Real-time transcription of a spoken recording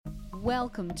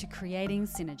Welcome to Creating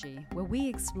Synergy, where we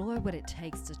explore what it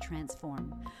takes to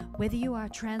transform. Whether you are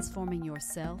transforming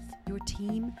yourself, your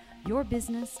team, your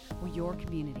business, or your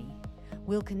community,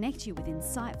 we'll connect you with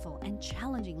insightful and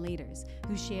challenging leaders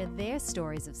who share their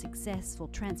stories of successful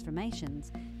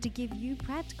transformations to give you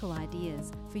practical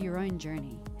ideas for your own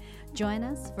journey. Join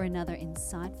us for another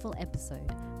insightful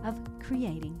episode of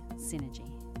Creating Synergy.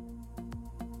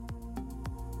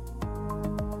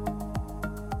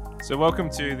 So welcome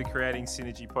to the Creating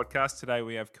Synergy podcast. Today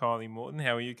we have Kylie Morton.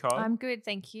 How are you, Kylie? I'm good,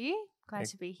 thank you. Glad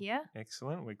to be here.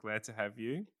 Excellent. We're glad to have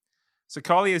you. So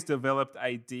Kylie has developed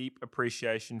a deep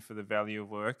appreciation for the value of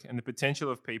work and the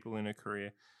potential of people in her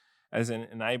career as an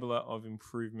enabler of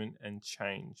improvement and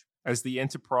change. As the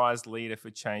enterprise leader for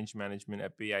change management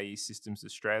at BAE Systems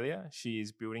Australia, she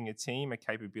is building a team, a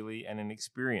capability and an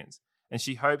experience. And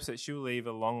she hopes that she'll leave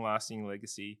a long-lasting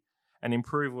legacy and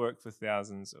improve work for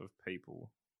thousands of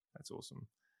people. That's awesome.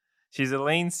 She's a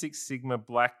Lean Six Sigma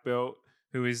black belt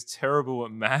who is terrible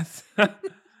at math.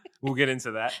 We'll get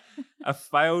into that. A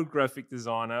failed graphic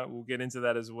designer. We'll get into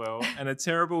that as well. And a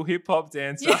terrible hip-hop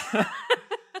dancer. Yeah.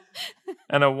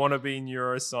 And a wannabe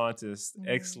neuroscientist.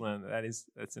 Excellent.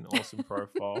 That's an awesome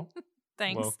profile.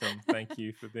 Thanks. Welcome. Thank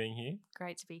you for being here.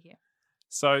 Great to be here.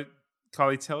 So,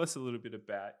 Kylie, tell us a little bit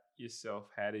about yourself.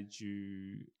 How did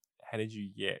you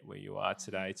get where you are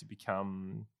today to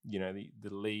become, the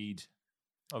lead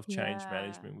of change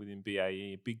management within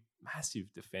BAE, a big,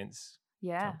 massive defence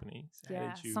company?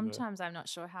 So Sometimes I'm not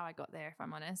sure how I got there, if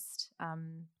I'm honest.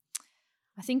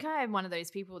 I think I'm one of those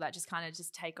people that just kind of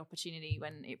just take opportunity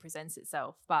when it presents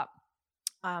itself. But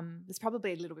there's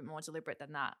probably a little bit more deliberate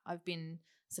than that. I've been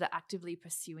sort of actively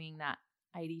pursuing that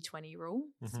 80-20 rule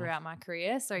throughout my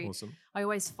career. So awesome. I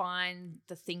always find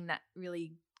the thing that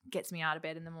really gets me out of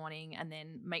bed in the morning and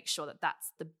then make sure that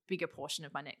that's the bigger portion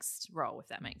of my next role, if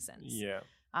that makes sense. Yeah.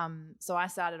 So I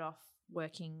started off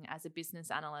working as a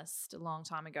business analyst a long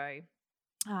time ago,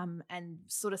 and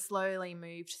sort of slowly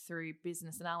moved through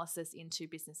business analysis into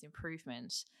business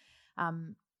improvement.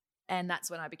 And that's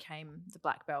when I became the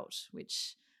black belt,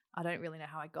 which I don't really know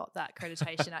how I got that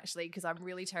accreditation actually, because I'm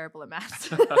really terrible at maths.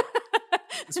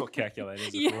 That's what calculators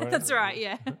are for. Yeah, that's right.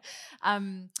 Yeah.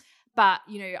 But,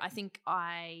 I think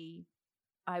I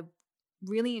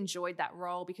really enjoyed that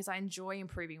role because I enjoy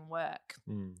improving work.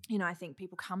 I think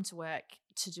people come to work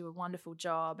to do a wonderful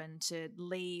job and to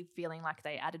leave feeling like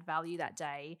they added value that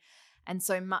day. And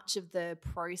so much of the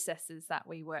processes that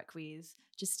we work with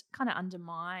just kind of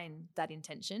undermine that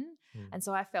intention. And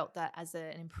so I felt that as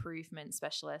an improvement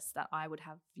specialist that I would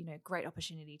have, great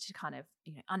opportunity to kind of,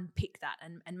 unpick that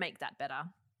and make that better.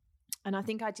 And I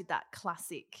think I did that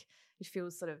classic. It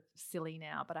feels sort of silly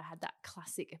now, but I had that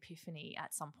classic epiphany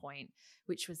at some point,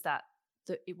 which was that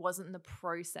it wasn't the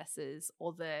processes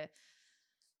or the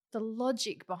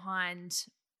logic behind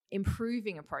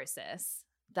improving a process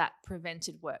that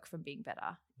prevented work from being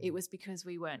better. It was because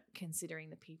we weren't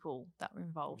considering the people that were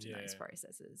involved in those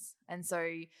processes. And so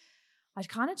I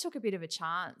kind of took a bit of a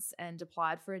chance and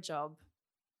applied for a job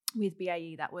with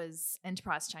BAE that was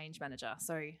enterprise change manager.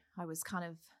 So I was kind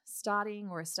of starting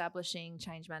or establishing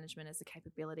change management as a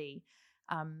capability.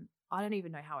 I don't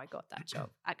even know how I got that job,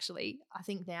 actually. I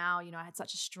think now, I had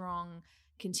such a strong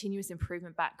continuous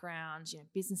improvement background,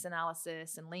 business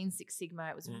analysis and Lean Six Sigma.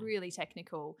 It was really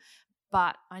technical.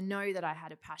 But I know that I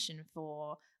had a passion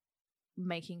for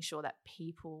making sure that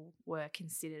people were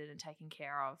considered and taken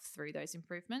care of through those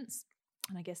improvements.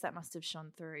 And I guess that must have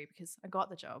shone through because I got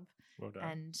the job. Well done.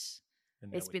 And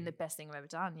it's been the best thing I've ever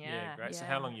done. Yeah. Great. Yeah. So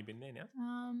how long have you been there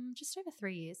now? Just over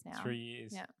 3 years now. 3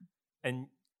 years. Yeah. And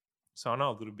so I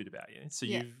know a little bit about you. So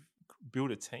you've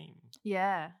built a team.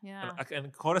 Yeah.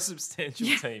 And quite a substantial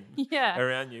team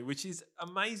around you, which is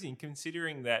amazing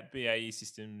considering that BAE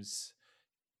Systems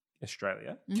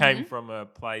Australia came from a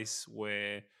place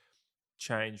where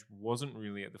change wasn't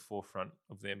really at the forefront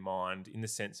of their mind in the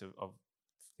sense of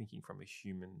thinking from the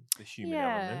human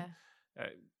element.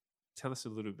 Tell us a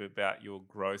little bit about your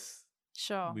growth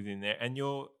within there and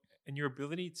your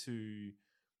ability to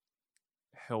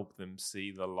help them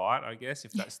see the light, I guess,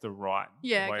 if that's the right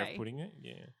way of putting it.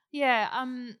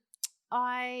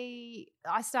 I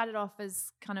started off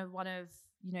as kind of one of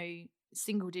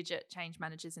single digit change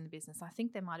managers in the business. I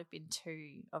think there might have been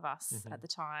 2 of us at the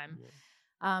time.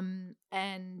 And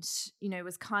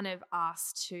was kind of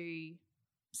asked to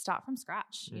start from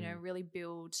scratch, really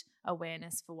build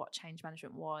awareness for what change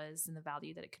management was and the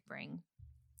value that it could bring.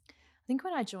 I think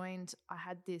when I joined, I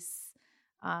had this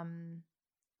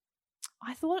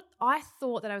I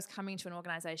thought that I was coming to an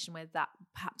organization where that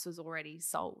perhaps was already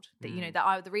sold. That, you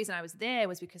know, the reason I was there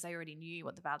was because I already knew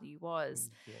what the value was.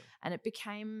 Yeah. And it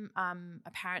became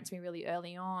apparent to me really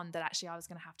early on that actually I was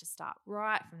going to have to start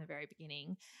right from the very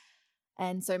beginning.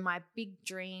 And so my big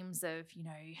dreams of, you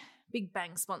know, big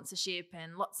bang sponsorship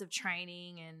and lots of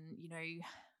training and, you know,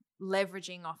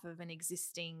 leveraging off of an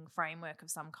existing framework of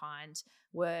some kind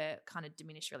were kind of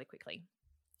diminished really quickly.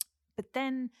 But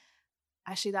then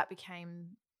actually that became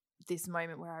this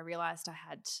moment where I realized I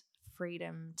had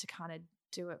freedom to kind of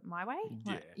do it my way.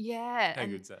 Yeah. How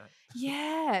good's that?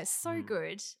 Yeah, so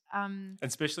good. And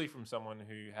especially from someone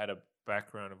who had a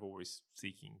background of always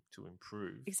seeking to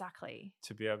improve. Exactly.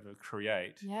 To be able to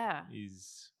create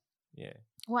is,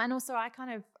 Well, and also I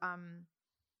kind of,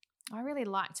 I really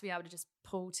like to be able to just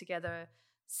pull together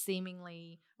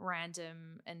seemingly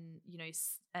random and, you know,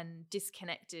 and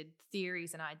disconnected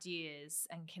theories and ideas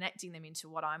and connecting them into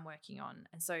what I'm working on.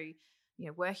 And so, you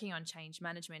know, working on change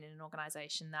management in an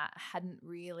organization that hadn't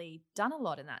really done a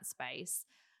lot in that space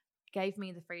gave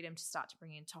me the freedom to start to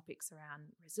bring in topics around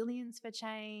resilience for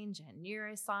change and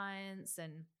neuroscience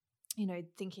and, you know,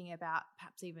 thinking about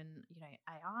perhaps even, you know,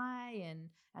 AI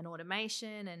and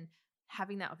automation and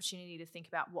having that opportunity to think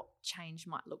about what change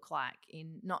might look like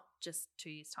in not just 2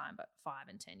 years' time, but 5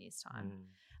 and 10 years' time.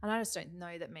 And I just don't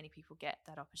know that many people get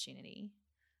that opportunity.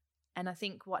 And I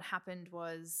think what happened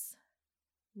was,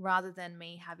 rather than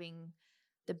me having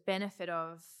the benefit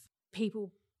of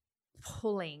people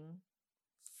pulling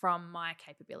from my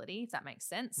capability, if that makes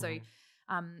sense. So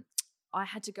I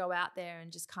had to go out there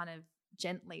and just kind of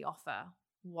gently offer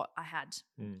what I had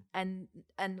and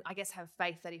I guess have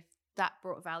faith that if that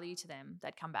brought value to them,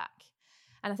 they'd come back.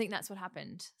 And I think that's what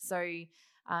happened. So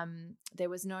there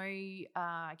was no,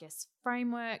 I guess,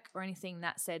 framework or anything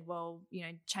that said, well, you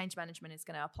know, change management is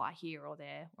going to apply here or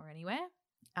there or anywhere.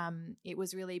 It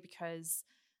was really because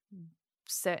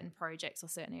certain projects or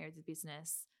certain areas of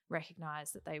business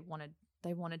recognized that they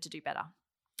wanted to do better.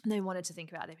 And they wanted to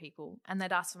think about their people, and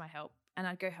they'd ask for my help, and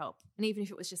I'd go help. And even if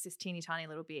it was just this teeny tiny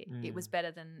little bit, it was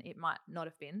better than it might not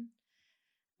have been.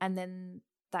 And then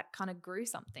that kind of grew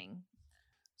something.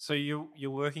 So you're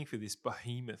working for this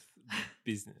behemoth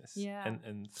business,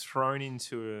 and thrown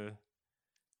into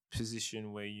a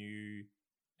position where you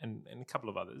and a couple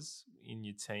of others in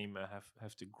your team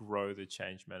have to grow the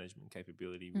change management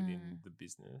capability within the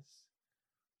business.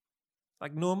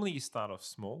 Like normally you start off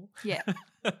small,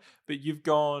 but you've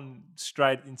gone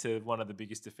straight into one of the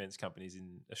biggest defense companies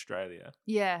in Australia,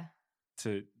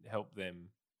 to help them.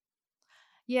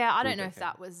 Yeah, I don't know if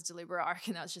that was deliberate. I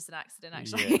reckon that was just an accident,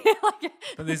 actually. Yeah.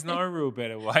 But there's no real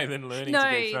better way than learning to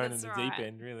get thrown in the deep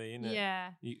end, really, isn't it? Yeah.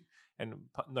 And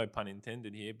no pun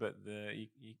intended here, but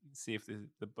you see if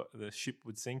the ship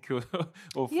would sink or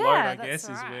float. I guess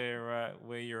is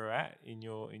where you're at in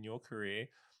your career.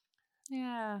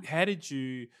 Yeah. How did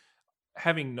you,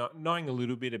 knowing a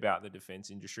little bit about the defense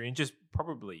industry and just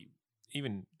probably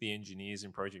even the engineers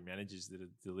and project managers that are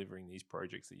delivering these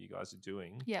projects that you guys are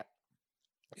doing? Yep.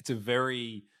 It's a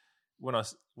very, when I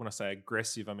say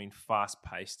aggressive, I mean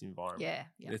fast-paced environment.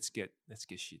 Yeah. Let's get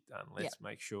shit done. Let's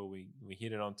make sure we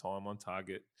hit it on time, on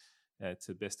target, to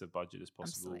the best of budget as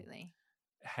possible. Absolutely.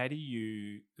 How do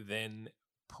you then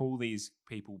pull these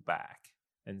people back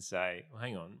and say, well,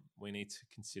 hang on, we need to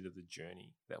consider the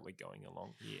journey that we're going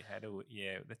along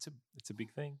here? That's a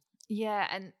big thing. Yeah,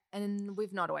 and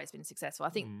we've not always been successful. I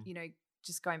think, you know,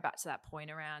 just going back to that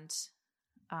point around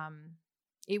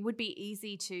it would be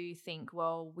easy to think,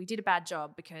 well, we did a bad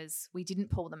job because we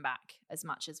didn't pull them back as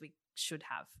much as we should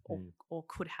have or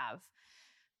could have.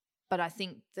 But I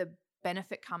think the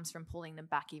benefit comes from pulling them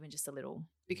back even just a little,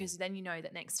 because then you know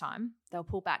that next time they'll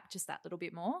pull back just that little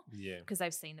bit more because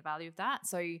they've seen the value of that.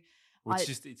 So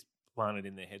it's planted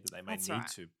in their head that they may need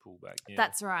to pull back. Yeah.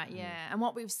 That's right, yeah. And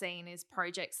what we've seen is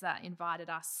projects that invited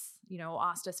us, you know, or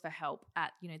asked us for help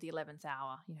at, you know, the 11th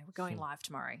hour. You know, we're going live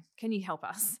tomorrow. Can you help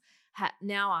us?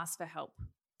 Now ask for help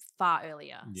far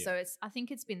earlier. Yeah. So I think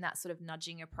it's been that sort of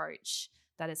nudging approach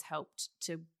that has helped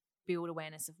to build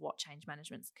awareness of what change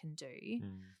management can do.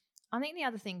 I think the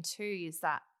other thing too is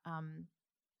that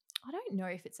I don't know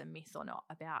if it's a myth or not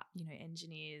about, you know,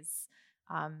 engineers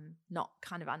not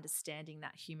kind of understanding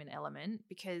that human element,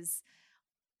 because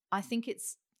I think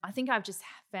I've just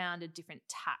found a different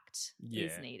tact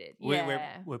is needed.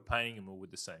 We're painting them all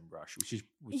with the same brush, which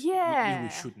we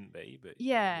shouldn't be. But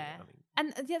I think,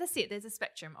 and that's it. There's a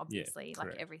spectrum, obviously,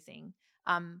 like everything.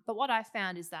 But what I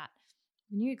found is that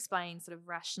when you explain sort of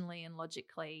rationally and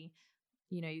logically,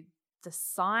 you know, the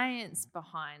science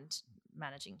behind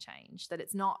managing change, that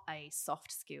it's not a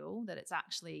soft skill, that it's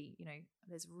actually,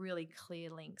 there's really clear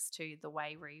links to the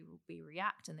way we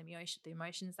react and the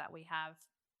emotions that we have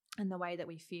and the way that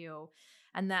we feel,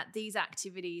 and that these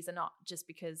activities are not just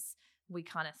because we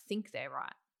kind of think they're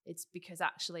right. It's because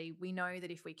actually we know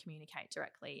that if we communicate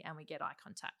directly and we get eye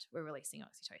contact, we're releasing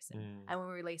oxytocin. And when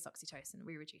we release oxytocin,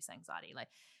 we reduce anxiety. Like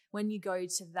when you go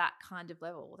to that kind of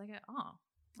level, they go,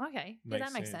 oh, okay,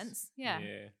 that makes sense. Yeah.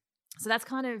 So that's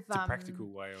kind of it's a practical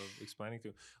way of explaining to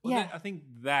it. Well, I think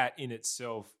that in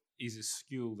itself is a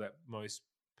skill that most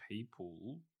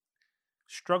people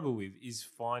struggle with, is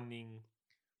finding.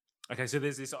 Okay, so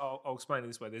there's this. I'll explain it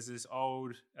this way. There's this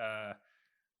old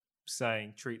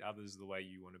saying, "Treat others the way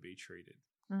you want to be treated."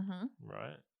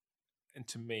 Right. And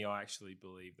to me, I actually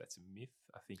believe that's a myth.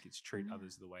 I think it's treat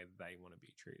others the way they want to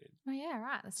be treated. Oh yeah,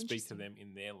 right. That's speak to them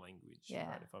in their language. Yeah.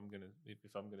 Right? If I'm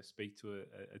gonna speak to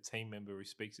a team member who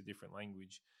speaks a different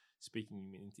language,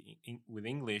 speaking with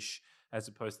English as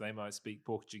opposed to they might speak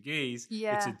Portuguese,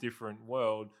 it's a different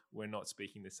world. We're not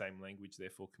speaking the same language,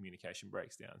 therefore communication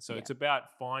breaks down. So it's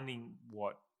about finding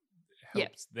what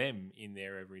helps them in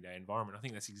their everyday environment. I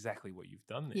think that's exactly what you've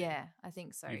done there. Yeah, I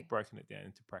think so. You've broken it down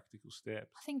into practical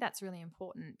steps. I think that's really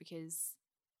important because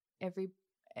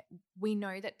we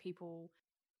know that people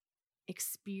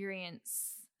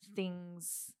experience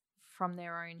things from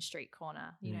their own street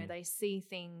corner. They see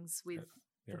things with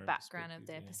the background of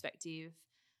their perspective.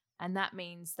 And that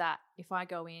means that if I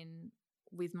go in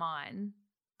with mine,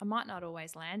 I might not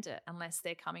always land it unless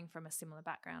they're coming from a similar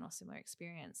background or similar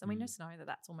experience. And we just know that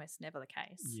that's almost never the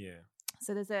case. Yeah.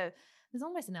 So there's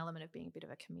almost an element of being a bit of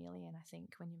a chameleon, I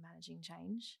think, when you're managing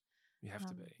change. You have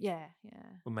to be. Yeah.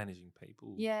 Well, managing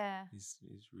people is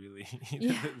really,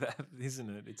 that, isn't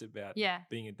it? It's about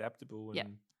being adaptable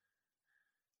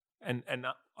and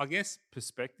I guess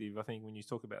perspective. I think when you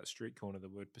talk about street corner, the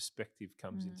word perspective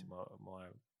comes into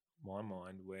my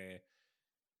mind, where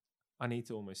I need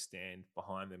to almost stand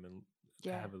behind them and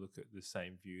have a look at the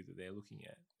same view that they're looking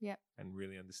at. Yeah. And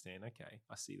really understand, okay,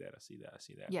 I see that.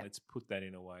 Yeah. Let's put that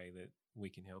in a way that we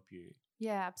can help you.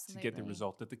 Yeah, absolutely. To get the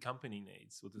result that the company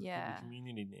needs, or the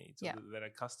community needs, or that a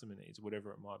customer needs,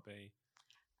 whatever it might be.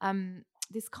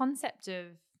 This concept of,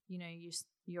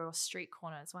 your street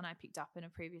corners, one I picked up in a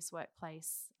previous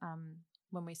workplace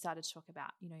when we started to talk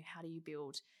about, how do you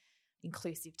build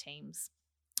inclusive teams?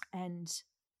 And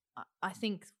I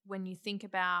think when you think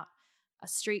about a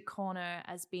street corner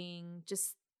as being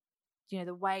just,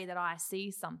 the way that I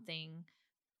see something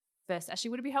first,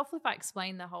 actually, would it be helpful if I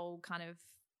explain the whole kind of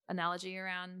analogy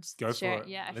around Go for it.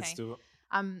 Yeah, okay. Let's do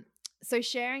it. So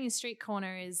sharing a street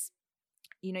corner is,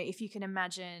 if you can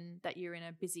imagine that you're in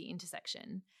a busy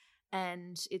intersection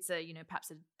and it's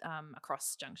perhaps a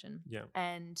cross junction. Yeah.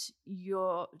 And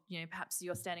perhaps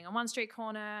you're standing on one street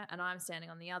corner and I'm standing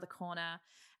on the other corner,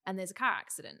 and there's a car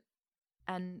accident.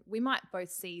 And we might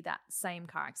both see that same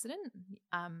car accident,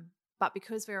 but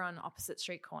because we're on opposite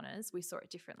street corners, we saw it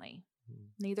differently.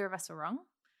 Neither of us were wrong.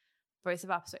 Both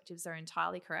of our perspectives are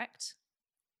entirely correct.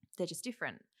 They're just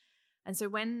different. And so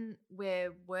when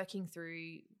we're working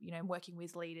through, working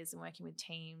with leaders and working with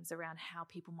teams around how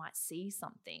people might see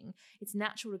something, it's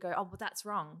natural to go, oh, well, that's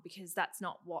wrong because that's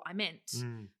not what I meant.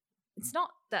 It's not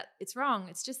that it's wrong.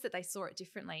 It's just that they saw it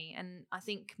differently. And I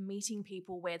think meeting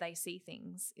people where they see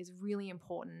things is really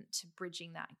important to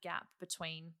bridging that gap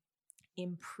between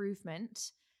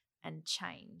improvement and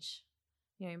change.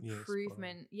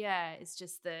 Improvement, is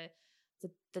just the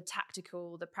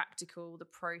tactical, the practical, the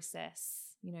process.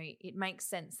 It makes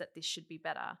sense that this should be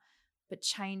better. But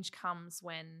change comes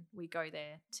when we go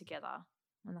there together.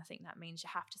 And I think that means you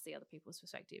have to see other people's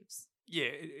perspectives. Yeah,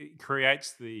 it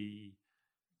creates the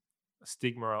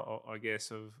stigma, I guess,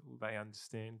 of they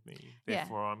understand me,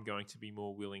 therefore I'm going to be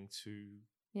more willing to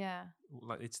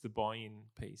like it's the buy-in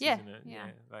piece, isn't it?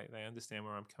 They understand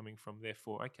where I'm coming from,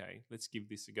 therefore okay, let's give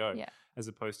this a go, as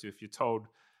opposed to if you're told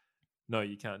no,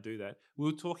 you can't do that. We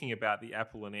were talking about the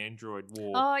Apple and Android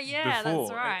war before,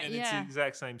 that's right. And it's the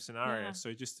exact same scenario.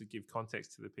 So just to give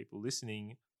context to the people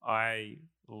listening, I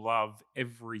love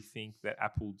everything that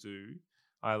Apple do.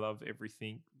 I love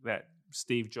everything that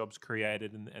Steve Jobs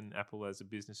created and Apple as a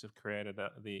business have created,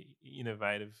 the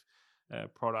innovative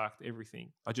product,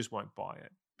 everything. I just won't buy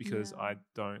it because I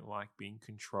don't like being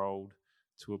controlled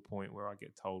to a point where I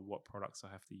get told what products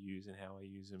I have to use and how I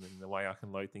use them and the way I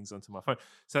can load things onto my phone.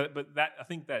 So, but that, I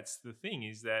think that's the thing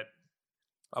is that,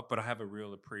 but I have a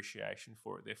real appreciation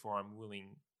for it. Therefore, I'm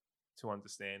willing to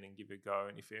understand and give it a go.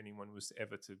 And if anyone was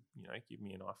ever to, give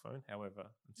me an iPhone, however,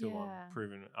 until I'm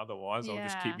proven otherwise, I'll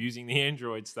just keep using the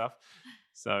Android stuff.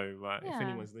 So if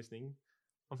anyone's listening,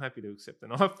 I'm happy to accept an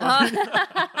iPhone.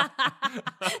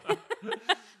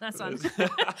 Nice one.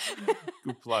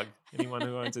 Good plug. Anyone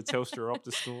who owns a Telstra or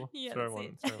Optus store, Yeah, throw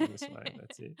that's one this way.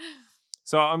 That's it.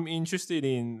 So I'm interested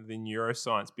in the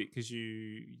neuroscience bit because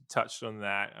you touched on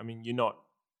that. I mean, you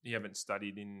haven't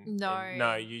studied in.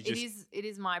 No, you just. It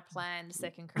is my planned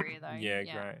second career though. Yeah,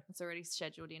 great. It's already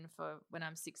scheduled in for when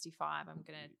I'm 65. I'm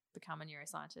going to become a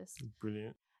neuroscientist.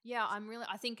 Brilliant. Yeah,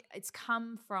 I think it's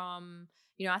come from,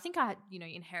 I think I,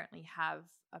 inherently have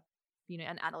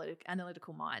an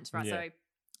analytical mind, right? Yeah. So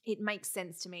it makes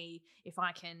sense to me if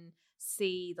I can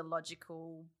see the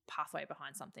logical pathway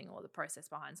behind something or the process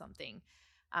behind something.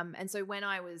 And so when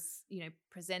I was,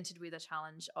 presented with a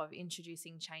challenge of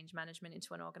introducing change management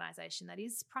into an organization that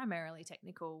is primarily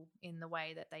technical in the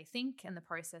way that they think and the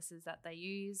processes that they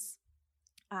use,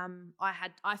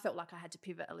 I felt like I had to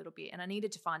pivot a little bit, and I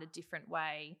needed to find a different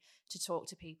way to talk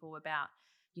to people about,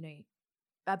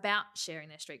 about sharing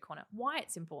their street corner, why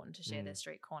it's important to share their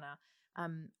street corner.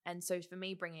 And so for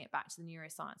me, bringing it back to the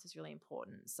neuroscience is really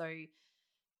important. So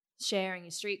sharing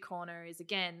your street corner is,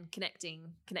 again,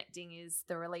 connecting. Connecting is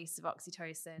the release of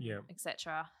oxytocin,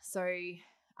 etc. So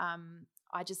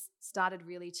I just started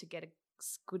really to get a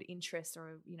good interest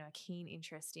or a keen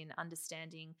interest in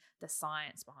understanding the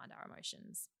science behind our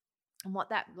emotions. And what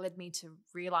that led me to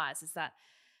realize is that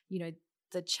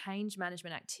the change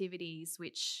management activities,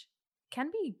 which can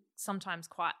be sometimes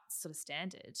quite sort of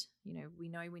standard, we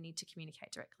know we need to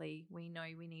communicate directly, we know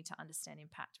we need to understand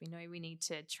impact, we know we need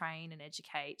to train and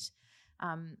educate,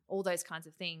 all those kinds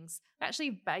of things are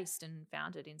actually based and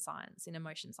founded in science, in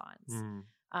emotion science.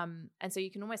 And so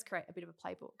you can almost create a bit of a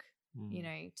playbook,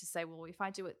 to say, well, if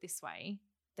I do it this way,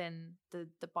 then the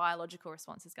biological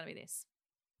response is going to be this.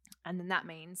 And then that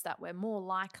means that we're more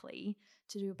likely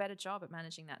to do a better job at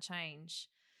managing that change.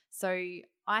 So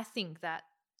I think that,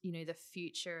 the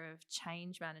future of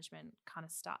change management kind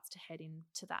of starts to head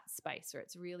into that space where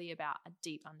it's really about a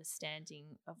deep understanding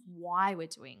of why we're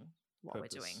doing what we're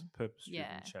doing.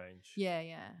 Purpose-driven change. Yeah,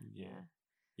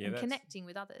 and connecting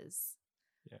with others.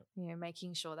 Yeah.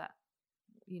 Making sure that,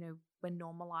 we're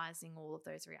normalizing all of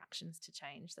those reactions to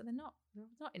change, that they're not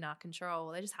in our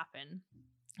control. They just happen.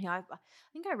 I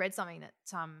think I read something that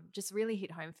just really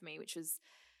hit home for me, which was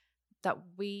that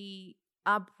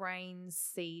our brains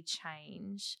see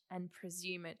change and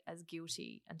presume it as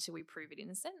guilty until we prove it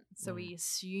innocent. So we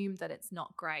assume that it's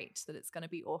not great, that it's going to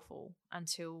be awful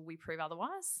until we prove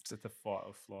otherwise. It's at the fight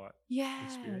or flight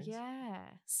experience. Yeah.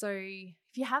 So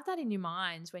if you have that in your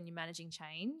mind when you're managing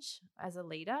change as a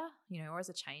leader, or as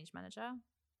a change manager,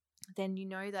 then you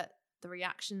know that the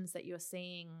reactions that you're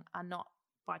seeing are not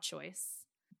by choice.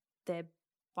 They're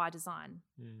by design.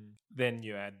 Then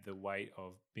you add the weight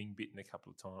of being bitten a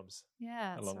couple of times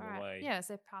along the way. Yeah, it's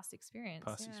their past experience.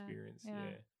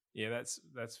 Yeah, that's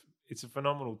it's a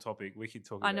phenomenal topic. We could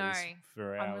talk about this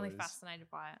for hours. I'm really fascinated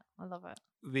by it. I love it.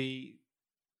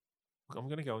 I'm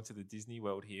going to go into the Disney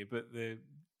world here, but the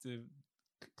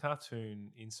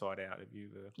cartoon Inside Out, have you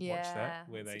ever watched that?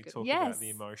 Where they talk about the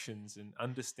emotions and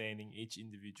understanding each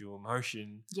individual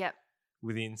emotion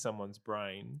within someone's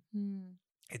brain.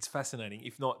 It's fascinating.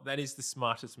 If not, that is the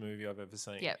smartest movie I've ever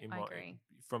seen. I agree.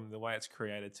 From the way it's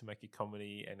created to make a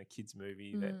comedy and a kids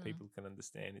movie that people can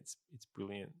understand, it's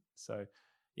brilliant. So,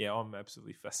 yeah, I'm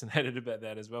absolutely fascinated about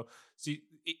that as well. So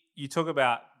you talk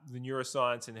about the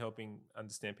neuroscience and helping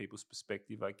understand people's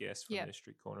perspective, I guess, from their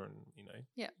street corner and,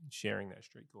 sharing that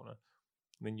street corner.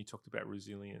 And then you talked about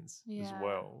resilience as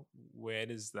well. Where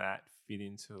does that fit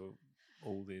into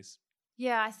all this?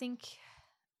 Yeah, I think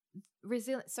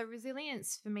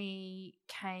resilience for me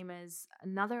came as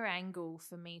another angle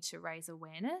for me to raise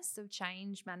awareness of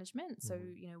change management. So,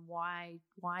 why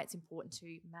it's important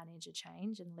to manage a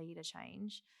change and lead a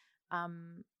change.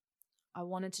 I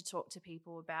wanted to talk to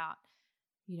people about,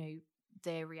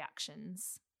 their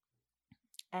reactions,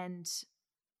 and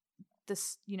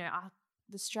this,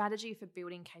 the strategy for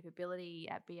building capability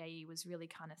at BAE was really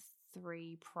kind of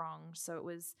three-pronged. So it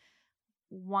was,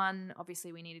 one,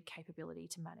 obviously we needed capability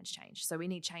to manage change. So we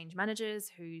need change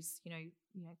managers whose,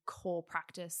 core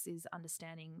practice is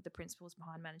understanding the principles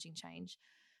behind managing change.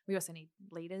 We also need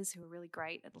leaders who are really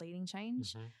great at leading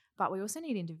change, but we also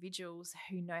need individuals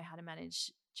who know how to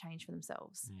manage change for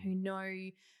themselves, who know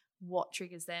what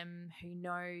triggers them, who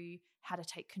know how to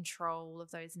take control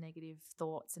of those negative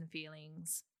thoughts and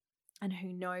feelings, and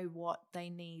who know what they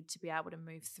need to be able to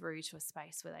move through to a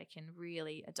space where they can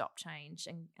really adopt change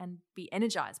and be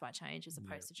energized by change as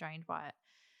opposed to drained by it.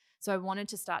 So I wanted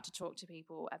to start to talk to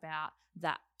people about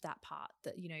that part,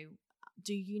 that,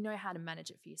 do you know how to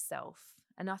manage it for yourself?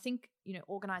 And I think,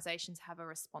 organizations have a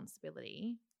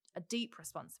responsibility, a deep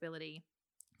responsibility,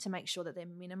 to make sure that they're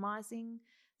minimizing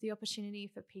the opportunity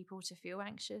for people to feel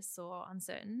anxious or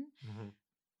uncertain. Mm-hmm.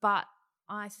 But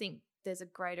I think there's a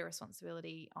greater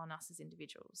responsibility on us as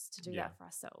individuals to do that for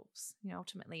ourselves.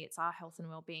 Ultimately, it's our health and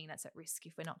well-being that's at risk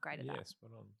if we're not great at that. Yes,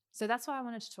 spot on. So that's why I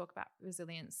wanted to talk about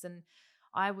resilience. And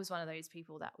I was one of those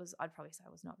people I'd probably say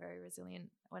I was not very resilient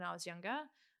when I was younger.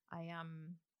 I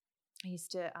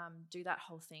used to do that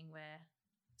whole thing where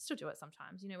I still do it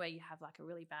sometimes, where you have like a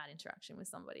really bad interaction with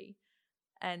somebody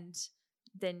and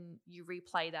then you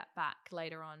replay that back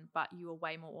later on, but you were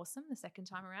way more awesome the second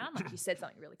time around. Like you said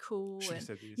something really cool.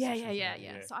 And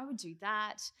yeah. So I would do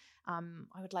that. I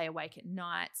would lay awake at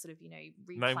night, sort of,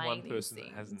 replaying Name one these person things.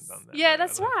 that hasn't done that. Yeah,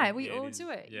 that's right. We all do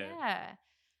it. Yeah.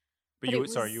 But you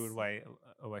would lay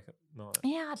awake at night.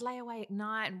 Yeah, I'd lay awake at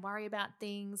night and worry about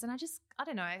things. And I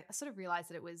don't know, I sort of realized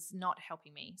that it was not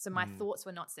helping me. So my thoughts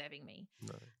were not serving me.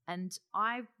 No. And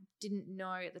I didn't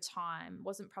know at the time,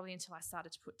 wasn't probably until I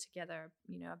started to put together,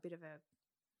 a bit of a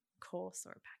course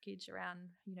or a package around,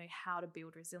 how to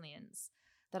build resilience,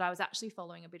 that I was actually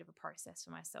following a bit of a process for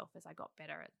myself as I got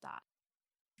better at that.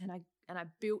 And I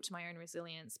built my own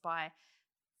resilience by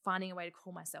finding a way to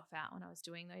call myself out when I was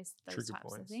doing those Trigger types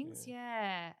points, of things.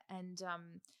 Yeah. And,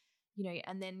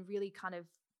 and then really kind of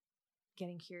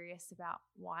getting curious about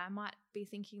why I might be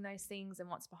thinking those things and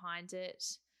what's behind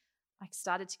it. I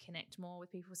started to connect more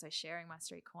with people, so sharing my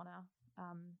street corner.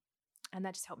 And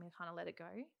that just helped me to kind of let it go.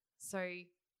 So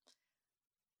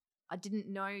I didn't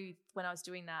know when I was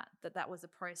doing that was a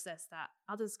process that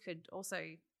others could also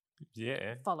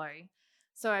follow.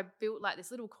 So I built like this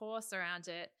little course around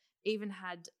it. Even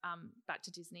had Back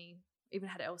to Disney, even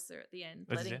had Elsa at the end,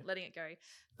 letting it go.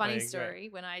 Funny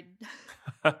story, when I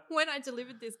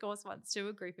delivered this course once to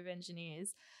a group of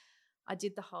engineers, I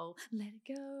did the whole let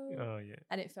it go. Oh yeah.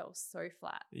 And it felt so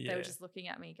flat. Yeah. They were just looking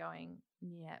at me going,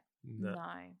 yeah, no,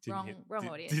 wrong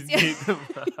audience.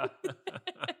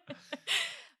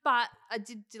 But I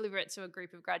did deliver it to a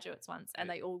group of graduates once and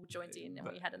they all joined in and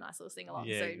we had a nice little sing along.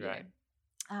 Yeah, great.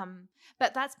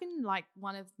 But that's been like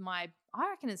I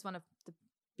reckon it's one of the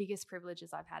biggest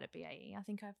privileges I've had at BAE. I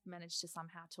think I've managed to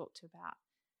somehow talk to about,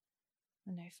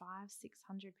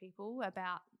 500-600 people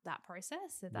about that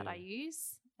process that I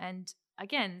use. And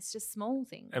again, it's just small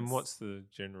things. And what's the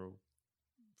general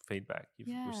feedback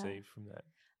you've received from that?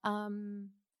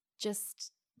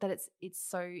 Just that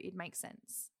it makes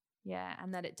sense. Yeah.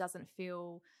 And that it doesn't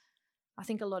feel, I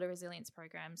think a lot of resilience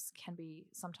programs can be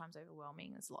sometimes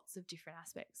overwhelming. There's lots of different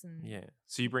aspects. And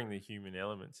so you bring the human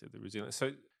element to the resilience.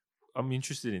 So I'm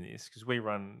interested in this because we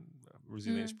run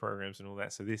resilience programs and all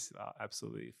that. So this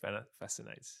absolutely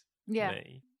fascinates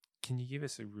me. Can you give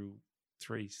us a real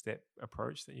 3-step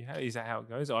approach that you have? Is that how it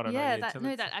goes? I don't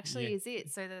know. That actually is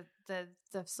it. So the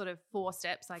sort of 4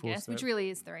 steps, I guess, which really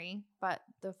is 3, but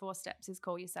the 4 steps is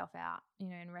call yourself out,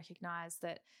 and recognize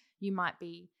that you might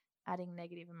be adding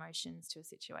negative emotions to a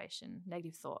situation,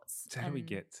 negative thoughts. So how do we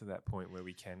get to that point where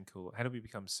we can how do we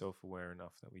become self-aware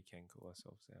enough that we can call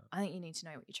ourselves out? I think you need to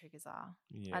know what your triggers are.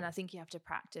 Yeah. And I think you have to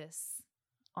practice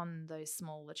on those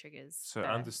smaller triggers. So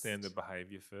first. Understand the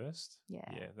behavior first. Yeah.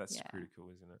 Yeah, that's critical,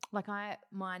 isn't it? Like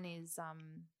mine is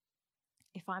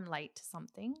if I'm late to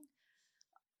something,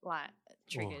 like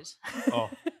triggered.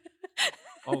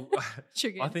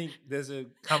 Triggered. I think there's a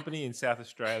company in South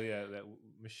Australia that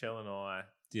Michelle and I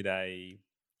did a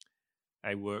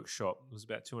workshop. It was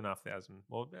about 2,500,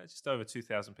 about just over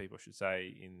 2,000 people, I should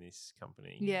say, in this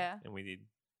company. Yeah. And we did,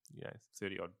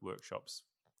 30 odd workshops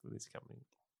for this company.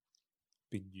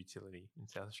 Big utility in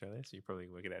South Australia, so you probably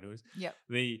work it out who it is. Yep.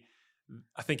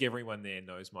 I think everyone there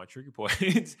knows my trigger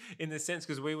points in the sense,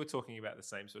 because we were talking about the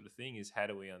same sort of thing, is how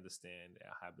do we understand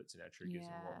our habits and our triggers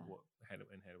and how do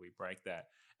we break that?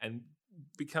 And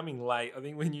becoming late, I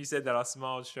think when you said that, I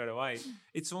smiled straight away.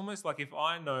 It's almost like if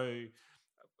I know,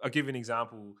 I'll give an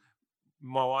example.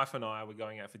 My wife and I were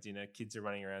going out for dinner, kids are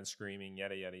running around screaming,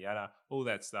 yada, yada, yada, all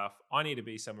that stuff. I need to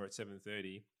be somewhere at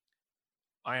 7:30.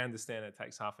 I understand it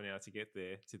takes half an hour to get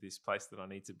there to this place that I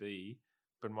need to be.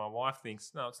 But my wife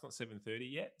thinks, no, it's not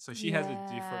 7:30 yet. So she has a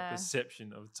different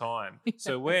perception of time.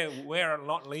 So we're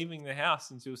not leaving the house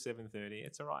until 7:30.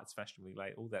 It's all right. It's fashionably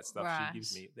late. All that stuff she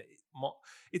gives me.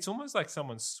 It's almost like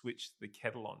someone switched the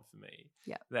kettle on for me.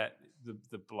 Yeah. That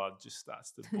the blood just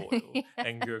starts to boil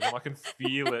and gurgle. I can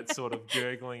feel it sort of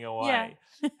gurgling away.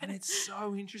 Yeah. And it's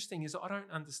so interesting is I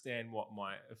don't understand what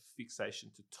my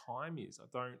fixation to time is. I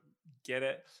don't get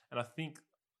it. And I think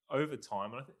over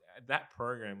time, and I think that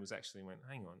program was actually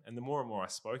hang on. And the more and more I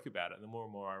spoke about it, the more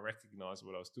and more I recognized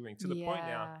what I was doing, to the point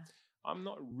now I'm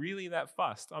not really that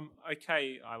fussed. I'm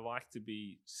okay. I like to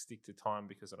stick to time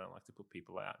because I don't like to put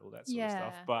people out, all that sort of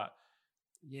stuff. But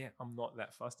I'm not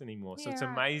that fussed anymore. So it's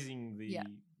amazing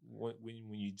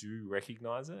when you do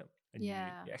recognize it, and you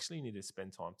actually need to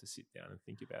spend time to sit down and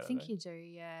think about it. I think you do,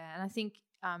 yeah. And I think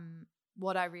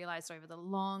what I realized over the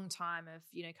long time of,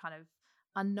 kind of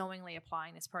unknowingly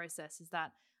applying this process is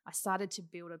that I started to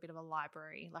build a bit of a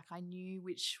library. Like I knew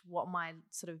what my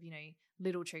sort of,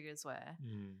 little triggers were,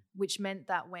 which meant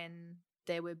that when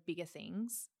there were bigger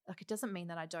things, like it doesn't mean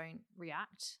that I don't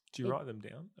react. Do you write them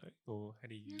down, or how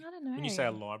do you? I don't know. When you say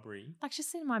a library, like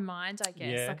just in my mind, I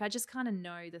guess. Yeah. Like I just kind of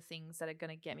know the things that are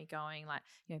going to get me going. Like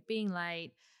being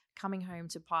late, coming home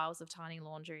to piles of tiny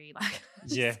laundry. Like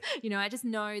I just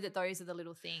know that those are the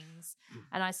little things,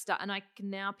 and I can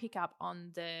now pick up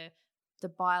on the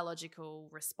biological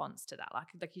response to that.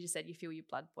 Like you just said, you feel your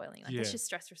blood boiling. Like that's your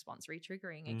stress response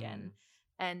re-triggering again.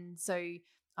 And so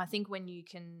I think when you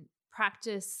can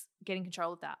practice getting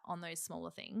control of that on those smaller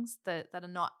things that are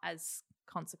not as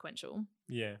consequential,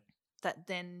 that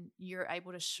then you're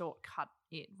able to shortcut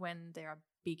it when there are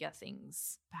bigger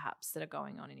things perhaps that are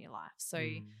going on in your life. So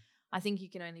I think you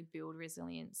can only build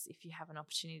resilience if you have an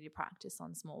opportunity to practice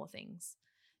on smaller things.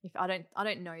 If I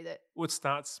don't know that. Well, it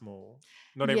starts small.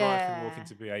 Not everyone can walk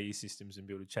into BAE Systems and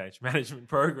build a change management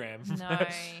program. No.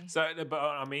 So, but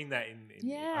I mean that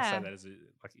I say that as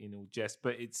in all jest,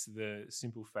 but it's the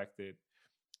simple fact that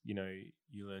you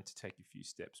learn to take a few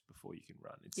steps before you can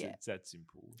run. It's that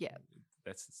simple. Yeah,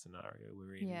 that's the scenario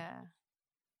we're in. Yeah,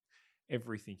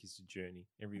 everything is a journey.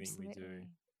 Everything Absolutely. we do,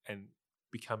 and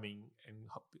becoming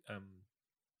and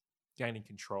gaining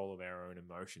control of our own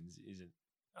emotions isn't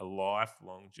a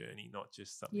lifelong journey, not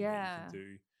just something that you can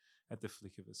do at the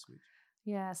flick of a switch.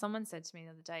 Yeah, someone said to me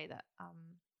the other day that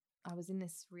I was in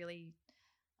this really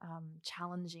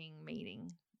challenging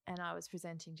meeting and I was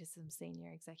presenting to some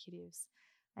senior executives,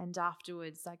 and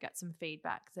afterwards I got some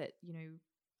feedback that you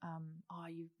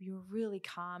were really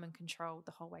calm and controlled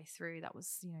the whole way through. That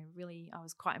was really, I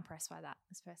was quite impressed by that,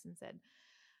 this person said.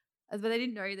 But they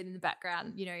didn't know that in the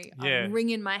background I'm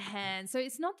wringing my hands. So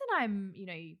it's not that I'm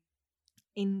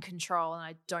in control and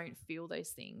I don't feel those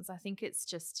things. I think it's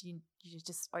just you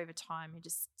just over time you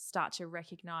just start to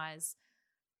recognize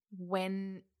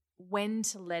when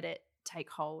to let it take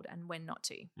hold and when not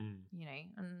to.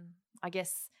 And I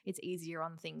guess it's easier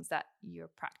on things that you're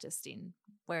practiced in,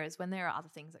 whereas when there are other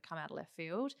things that come out of left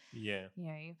field,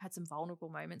 I've had some vulnerable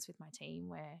moments with my team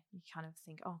where you kind of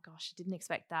think, oh gosh, I didn't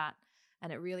expect that,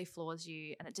 and it really floors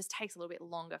you, and it just takes a little bit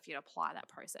longer for you to apply that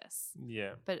process.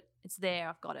 But it's there,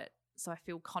 I've got it. So I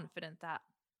feel confident that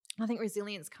I think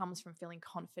resilience comes from feeling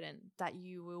confident that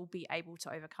you will be able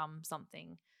to overcome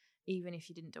something even if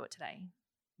you didn't do it today.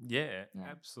 Yeah.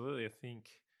 Absolutely. I think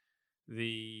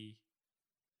the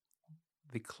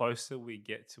closer we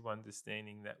get to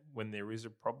understanding that when there is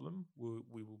a problem,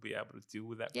 we will be able to deal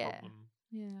with that problem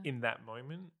in that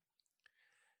moment.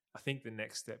 I think the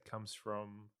next step comes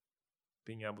from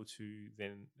being able to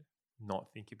then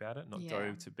not think about it, not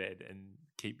go to bed and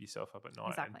keep yourself up at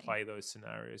night and play those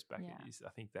scenarios back. I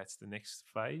think that's the next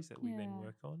phase that we then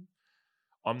work on.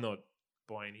 I'm not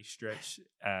by any stretch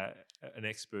an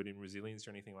expert in resilience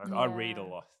or anything like that. I read a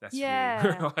lot. That's really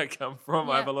where I come from.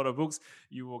 I have a lot of books.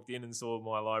 You walked in and saw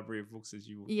my library of books as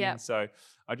you walked in. So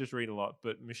I just read a lot.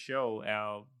 But Michelle,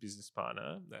 our business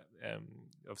partner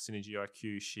of Synergy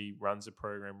IQ, she runs a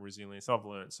program, Resilience. I've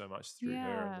learned so much through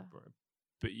her.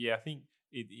 But I think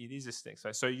it is a step.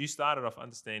 So you started off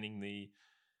understanding the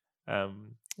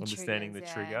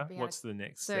trigger. What's the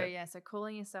next step? So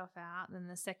calling yourself out. Then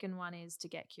the second one is to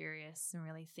get curious and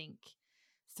really think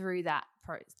through that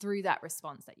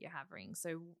response that you're having.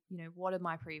 So what are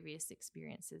my previous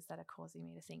experiences that are causing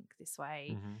me to think this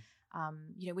way?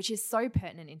 Which is so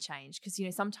pertinent in change, because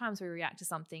sometimes we react to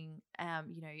something, a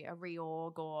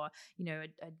reorg or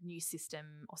a new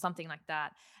system or something like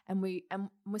that, and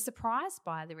we're surprised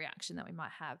by the reaction that we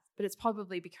might have, but it's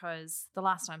probably because the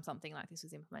last time something like this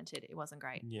was implemented, it wasn't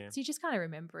great. So you're just kind of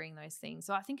remembering those things.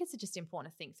 So I think it's just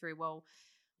important to think through, well,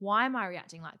 why am I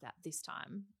reacting like that this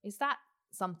time? Is that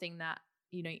something that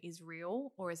is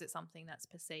real, or is it something that's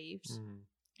perceived?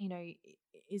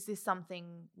 Is this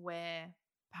something where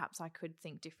perhaps I could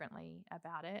think differently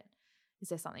about it? Is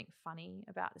there something funny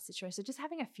about the situation? So just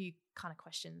having a few kind of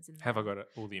questions in there. Have I got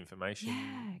all the information?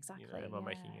 Yeah, exactly. Am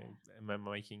I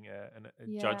making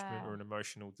a judgment or an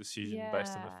emotional decision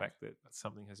based on the fact that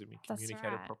something hasn't been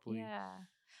communicated properly? Yeah.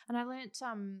 And I learnt,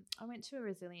 I went to a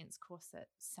resilience course at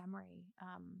Samri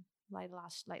late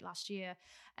last year,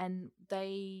 and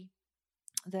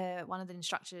one of the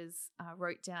instructors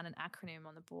wrote down an acronym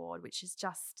on the board, which has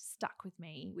just stuck with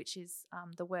me, which is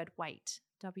the word WAIT,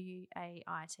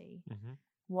 WAIT.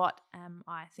 What am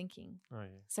I thinking? Oh, yeah.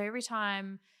 So every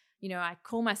time I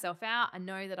call myself out. I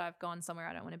know that I've gone somewhere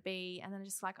I don't want to be. And then I'm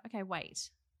just like, okay, wait,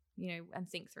 and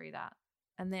think through that.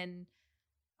 And then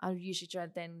I usually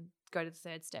then go to the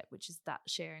third step, which is that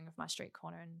sharing of my street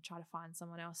corner, and try to find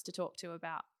someone else to talk to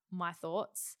about my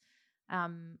thoughts,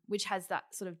 which has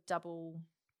that sort of double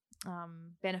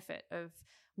benefit of,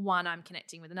 one, I'm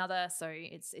connecting with another, so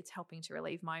it's helping to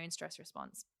relieve my own stress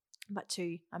response. But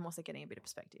two, I'm also getting a bit of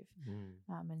perspective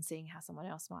and seeing how someone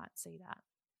else might see that.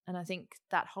 And I think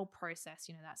that whole process,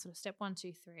 that sort of step 1,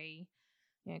 2, 3,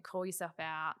 call yourself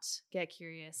out, get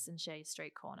curious, and share your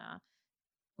street corner.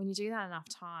 When you do that enough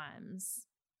times,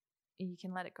 you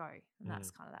can let it go. And that's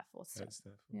kind of that fourth step. That's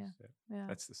the fourth step. Yeah.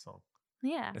 That's the song.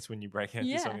 Yeah. That's when you break out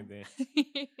the song and there.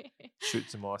 Shoot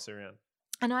some ice around.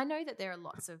 And I know that there are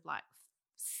lots of like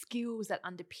skills that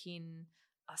underpin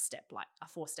a step, like a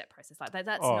 4-step process. Like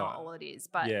that's not all it is.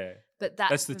 But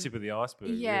that's the tip of the iceberg.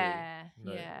 Yeah.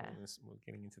 Really. Yeah. We're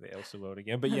getting into the Elsa world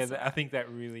again. But I think that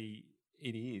really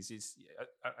it is. It's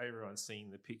everyone's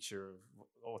seeing the picture of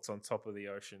what's on top of the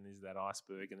ocean is that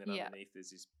iceberg, and then underneath there's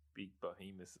this big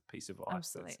behemoth piece of ice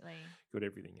that's got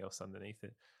everything else underneath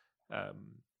it.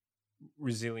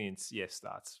 Resilience,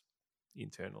 starts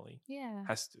internally. Yeah.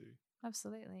 Has to.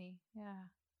 Absolutely. Yeah.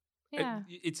 Yeah.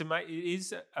 It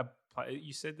is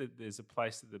you said that there's a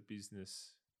place that the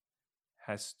business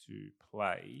has to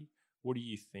play. What do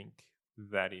you think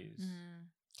that is?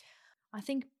 I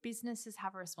think businesses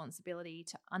have a responsibility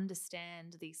to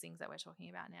understand these things that we're talking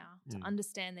about now, to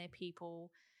understand their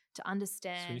people, to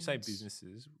understand. So when you say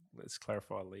businesses, let's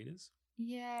clarify leaders.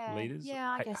 Yeah. Leaders.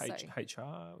 Yeah, I guess so.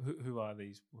 HR. Who are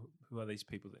these? Who are these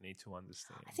people that need to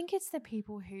understand? I think it's the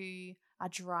people who are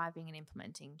driving and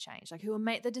implementing change, like who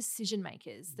are the decision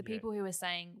makers, the people who are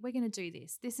saying, we're going to do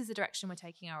this. This is the direction we're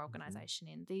taking our organization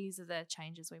in. These are the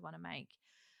changes we want to make.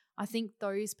 I think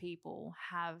those people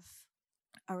have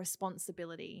a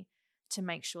responsibility to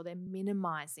make sure they're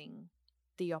minimizing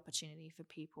the opportunity for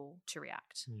people to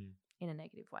react in a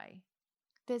negative way.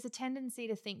 There's a tendency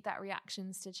to think that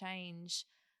reactions to change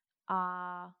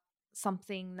are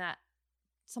something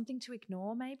to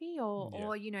ignore, maybe, or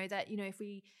that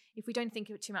if we don't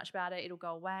think too much about it, it'll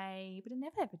go away, but it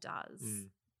never ever does.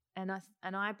 And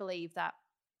I believe that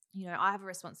I have a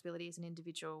responsibility as an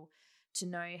individual to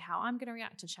know how I'm going to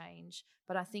react to change,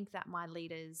 but I think that my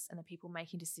leaders and the people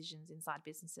making decisions inside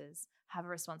businesses have a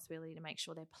responsibility to make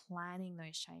sure they're planning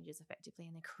those changes effectively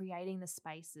and they're creating the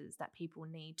spaces that people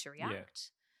need to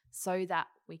react so that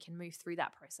we can move through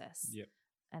that process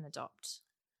and adopt.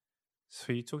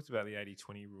 So you talked about the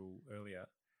 80-20 rule earlier.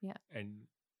 Yeah. And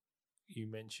you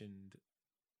mentioned,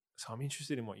 so I'm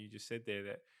interested in what you just said there,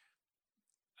 that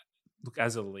look,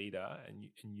 as a leader, and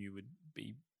you would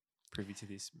be privy to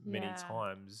this many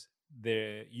times,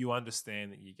 you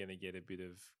understand that you're going to get a bit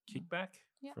of kickback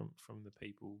from the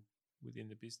people within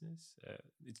the business.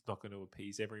 It's not going to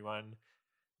appease everyone.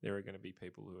 There are going to be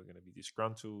people who are going to be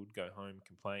disgruntled, go home,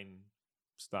 complain,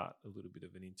 start a little bit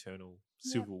of an internal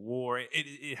civil war.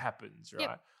 It happens, right?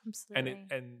 Yep, absolutely.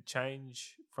 And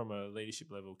change from a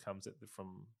leadership level comes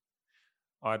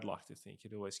I'd like to think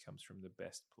it always comes from the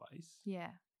best place. Yeah.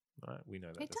 Right, we know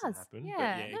that it doesn't does happen.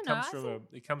 Yeah. But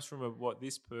it comes from what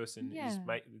this person is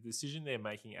the decision they're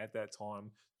making at that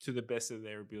time to the best of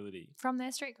their ability. From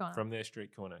their street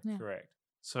corner. Correct.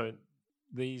 So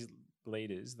these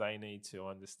leaders, they need to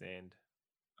understand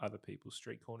other people's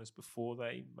street corners before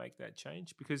they make that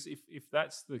change. Because if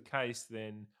that's the case,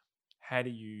 then how do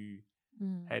you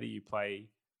play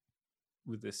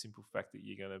with the simple fact that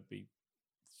you're going to be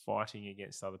fighting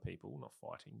against other people? Not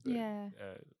fighting, but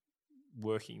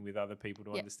working with other people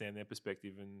to understand their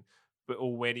perspective,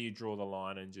 or where do you draw the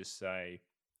line and just say,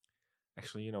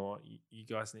 actually, you know what, you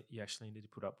guys you actually need to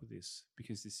put up with this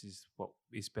because this is what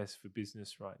is best for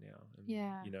business right now.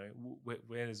 And,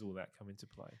 where does all that come into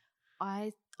play?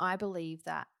 I believe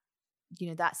that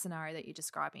that scenario that you're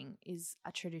describing is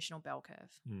a traditional bell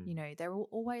curve. There will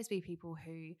always be people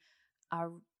who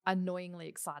are annoyingly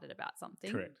excited about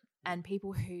something. Correct. And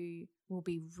people who will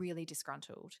be really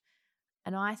disgruntled.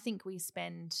 And I think we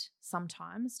spend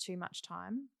sometimes too much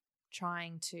time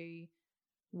trying to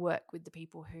work with the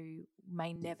people who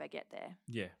may never get there.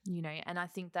 Yeah. And I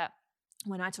think that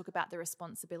when I talk about the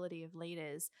responsibility of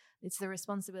leaders, it's the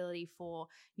responsibility for,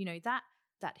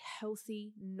 that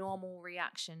healthy, normal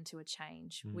reaction to a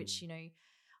change, which,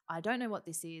 I don't know what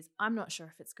this is. I'm not sure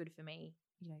if it's good for me.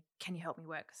 Can you help me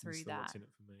work through that? What's in it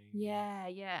for me?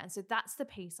 Yeah. And so that's the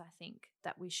piece I think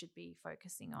that we should be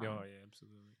focusing on. Oh, yeah,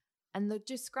 absolutely. And the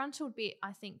disgruntled bit,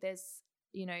 I think there's,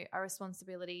 a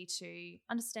responsibility to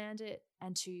understand it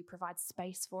and to provide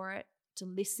space for it, to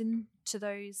listen to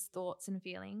those thoughts and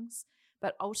feelings.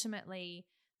 But ultimately,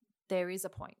 there is a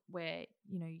point where,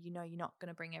 you're not going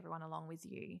to bring everyone along with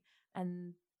you.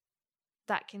 And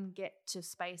that can get to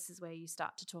spaces where you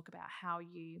start to talk about how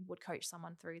you would coach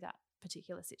someone through that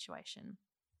particular situation.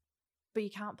 But you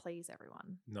can't please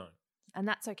everyone. No. And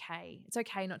that's okay. It's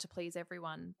okay not to please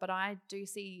everyone. But I do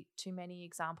see too many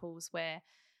examples where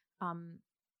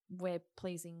we're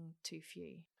pleasing too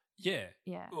few. Yeah.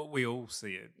 Yeah. Well, we all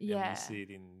see it. Yeah. And we see it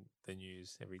in the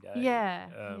news every day. Yeah.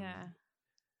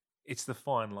 It's the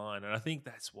fine line. And I think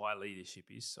that's why leadership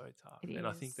is so tough. It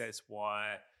I is. think that's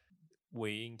why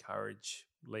we encourage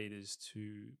leaders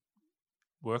to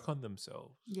work on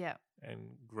themselves and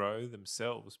grow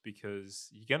themselves, because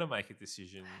you're going to make a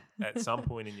decision at some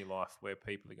point in your life where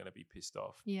people are going to be pissed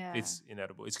off. Yeah. It's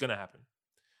inevitable. It's going to happen.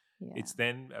 Yeah. It's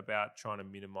then about trying to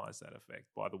minimize that effect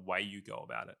by the way you go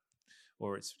about it,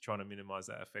 or it's trying to minimize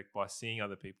that effect by seeing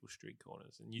other people's street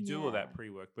corners. And you do all that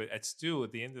pre-work, but it's still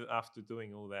at the end of, after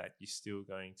doing all that, you're still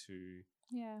going to,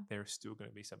 there are still going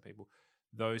to be some people.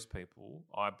 Those people,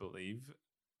 I believe,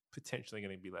 potentially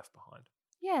going to be left behind.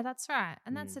 Yeah, that's right.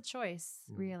 And that's a choice,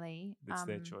 really. It's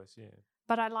their choice,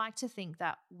 But I like to think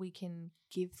that we can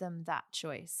give them that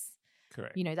choice.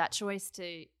 Correct. That choice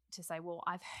to say, well,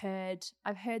 I've heard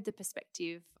the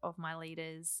perspective of my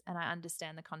leaders, and I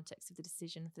understand the context of the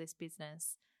decision for this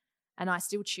business, and I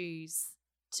still choose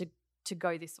to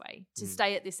go this way, to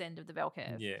stay at this end of the bell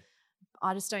curve. Yeah.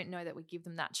 I just don't know that we give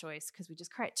them that choice, because we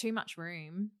just create too much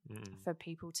room for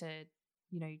people to,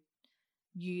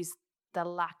 use the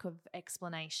lack of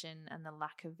explanation and the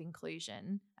lack of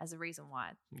inclusion as a reason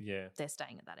why they're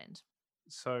staying at that end.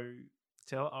 So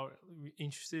I'm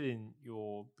interested in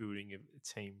your building a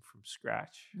team from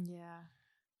scratch. Yeah.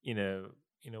 In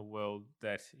a world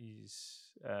that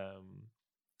is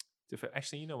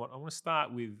actually, you know what? I want to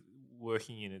start with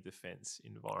working in a defense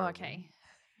environment. Okay.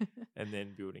 And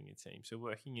then building a team. So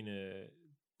working in a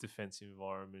defense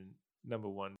environment, number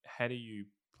one, how do you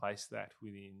place that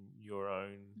within your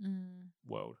own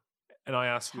world? And I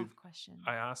ask question.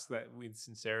 I ask that with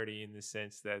sincerity, in the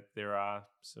sense that there are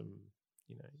some,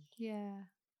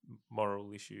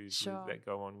 moral issues that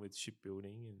go on with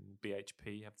shipbuilding, and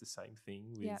BHP have the same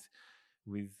thing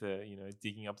with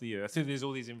digging up the earth. So there's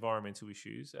all these environmental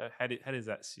issues. How does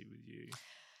that sit with you?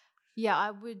 Yeah,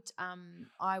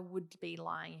 I would be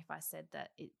lying if I said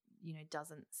that it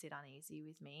doesn't sit uneasy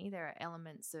with me. There are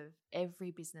elements of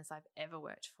every business I've ever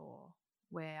worked for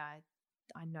where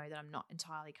I know that I'm not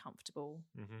entirely comfortable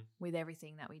with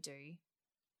everything that we do.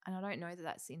 And I don't know that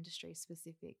that's industry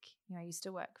specific. I used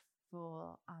to work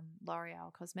for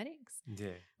L'Oreal Cosmetics,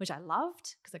 which I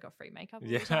loved because I got free makeup all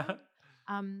the time.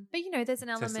 But there's an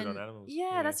element. Tested on animals.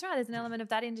 Yeah, that's right. There's an element of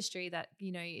that industry that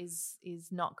is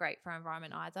not great for our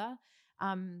environment either.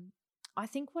 I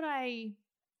think what I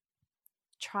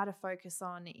try to focus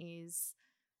on is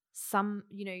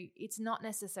it's not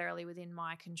necessarily within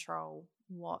my control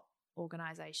what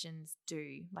organizations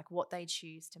do, like what they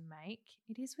choose to make.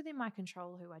 It is within my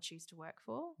control who I choose to work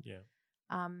for. Yeah.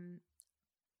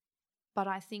 But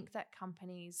I think that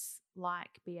companies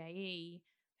like BAE,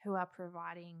 who are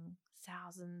providing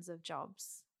thousands of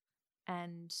jobs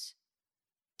and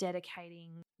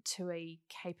dedicating to a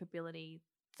capability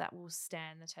that will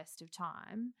stand the test of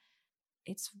time,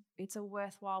 it's a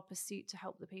worthwhile pursuit to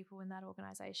help the people in that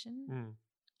organization.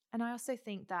 And I also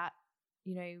think that,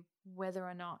 whether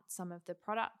or not some of the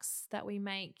products that we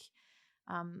make,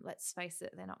 let's face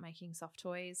it, they're not making soft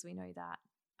toys, we know that,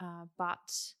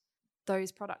 but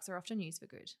those products are often used for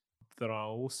good. That I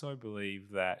also believe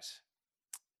that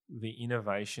the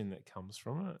innovation that comes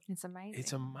from it, it's amazing.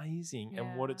 It's amazing.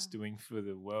 And what it's doing for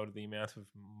the world, the amount of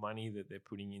money that they're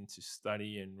putting into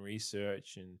study and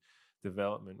research and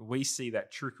development, we see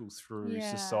that trickle through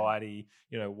society.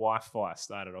 Wi-Fi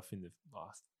started off in the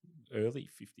early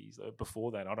 50s.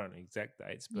 Before that, I don't know exact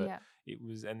dates, but it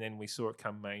was, and then we saw it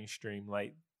come mainstream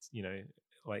late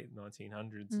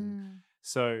 1900s. And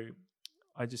so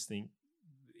I just think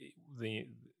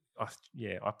I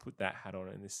put that hat on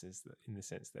in the sense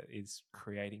that it's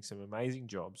creating some amazing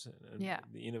jobs, and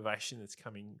the innovation that's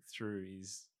coming through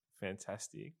is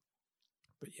fantastic.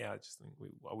 But I just think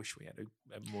I wish we had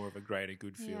a more of a greater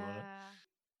good feel on it.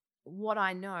 What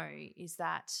I know is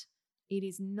that it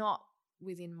is not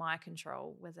within my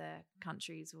control whether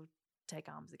countries will take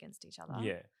arms against each other.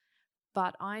 Yeah.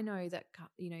 But I know that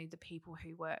the people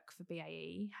who work for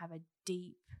BAE have a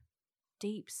deep,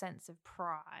 deep sense of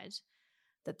pride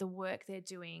that the work they're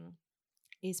doing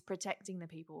is protecting the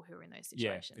people who are in those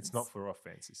situations. Yeah, it's not for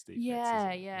offense, it's defense.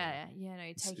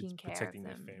 Taking care protecting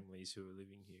of them. their families who are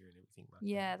living here and everything like that.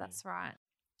 Yeah, that's right.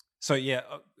 So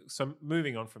so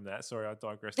moving on from that, sorry, I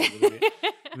digressed a little bit.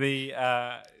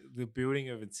 the building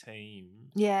of a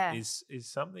team is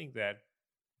something that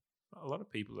a lot of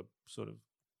people are sort of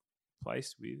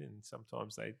placed with, and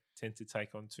sometimes they tend to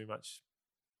take on too much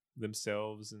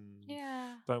themselves and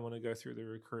don't want to go through the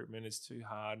recruitment. It's too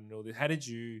hard and all this.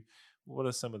 What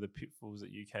are some of the pitfalls that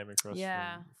you came across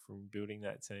from building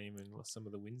that team, and what's some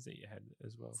of the wins that you had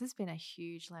as well? This has been a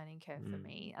huge learning curve for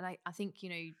me. And I think,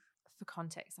 for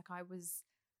context, like I was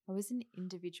an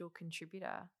individual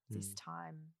contributor this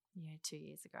time, 2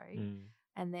 years ago.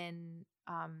 And then,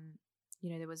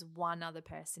 there was one other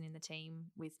person in the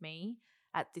team with me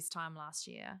at this time last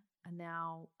year. And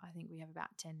now I think we have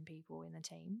about 10 people in the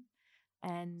team.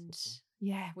 And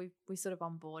we sort of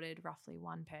onboarded roughly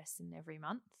one person every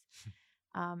month.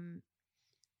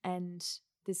 And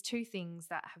there's two things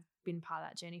that have been part of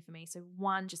that journey for me. So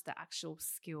one, just the actual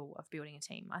skill of building a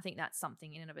team. I think that's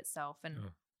something in and of itself. And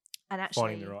actually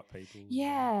finding the right people.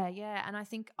 Yeah. And I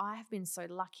think I have been so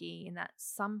lucky in that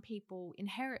some people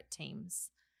inherit teams.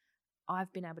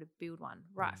 I've been able to build one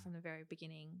right from the very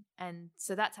beginning. And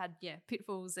so that's had,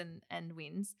 pitfalls and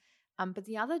wins. But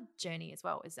the other journey as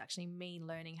well is actually me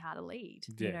learning how to lead.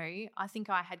 Yeah. I think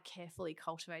I had carefully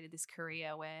cultivated this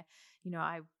career where,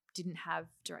 I didn't have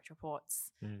direct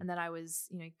reports and that I was,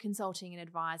 consulting and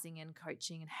advising and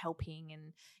coaching and helping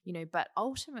and, but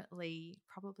ultimately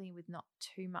probably with not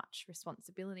too much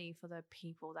responsibility for the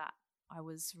people that I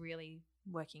was really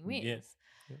working with. Yes.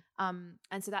 Yeah.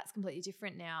 And so that's completely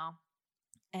different now.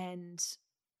 And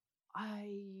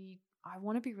I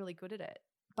want to be really good at it,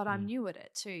 but I'm new at it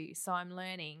too. So I'm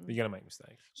learning. You're going to make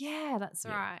mistakes. Yeah, that's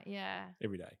right. Yeah.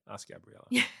 Every day. Ask Gabriella.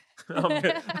 Yeah.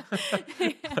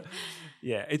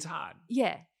 Yeah, it's hard.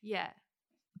 Yeah.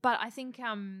 But I think,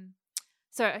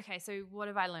 so what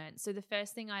have I learned? So the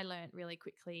first thing I learned really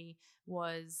quickly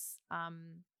was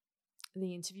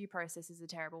the interview process is a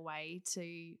terrible way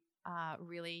to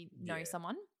really know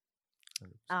someone.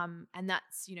 100%. And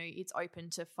that's, it's open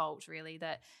to fault really,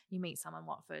 that you meet someone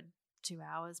for 2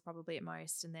 hours probably at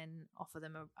most and then offer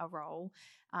them a role.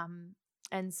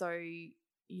 And so,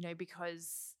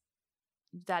 because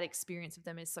that experience of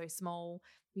them is so small,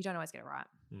 you don't always get it right.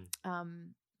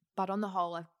 But on the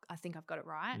whole, I think I've got it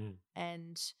right.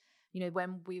 And,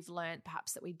 when we've learned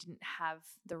perhaps that we didn't have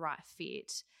the right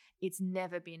fit, it's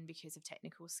never been because of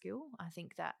technical skill. I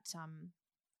think that,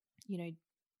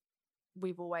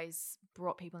 we've always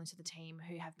brought people into the team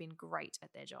who have been great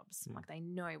at their jobs. Like they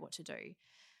know what to do.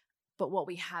 But what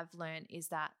we have learned is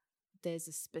that there's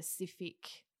a specific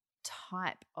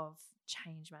type of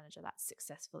change manager that's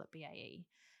successful at BAE.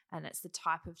 And it's the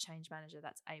type of change manager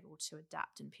that's able to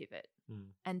adapt and pivot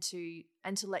and to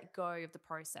let go of the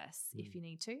process if you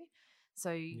need to.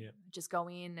 So just go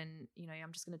in and,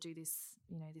 I'm just going to do this,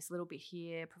 this little bit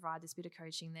here, provide this bit of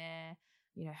coaching there,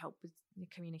 help with the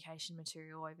communication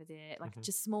material over there, like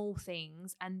just small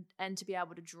things and to be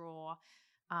able to draw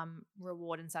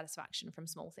reward and satisfaction from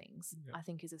small things, I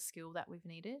think is a skill that we've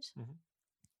needed.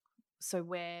 So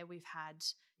where we've had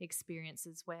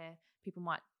experiences where people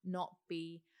might not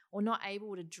be or not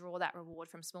able to draw that reward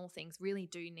from small things, really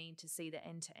do need to see the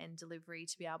end-to-end delivery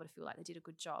to be able to feel like they did a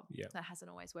good job. That hasn't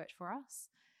always worked for us.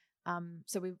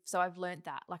 So I've learned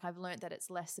that. Like I've learned that it's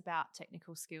less about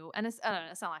technical skill, and I don't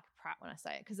know, I sound like a prat when I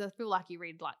say it because I feel like you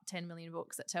read like 10 million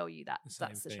books that tell you that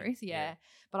that's the truth. Yeah.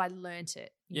 But I learned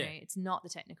it. You know, it's not the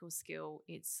technical skill;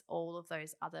 it's all of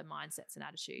those other mindsets and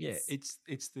attitudes. Yeah,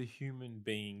 it's the human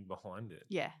being behind it.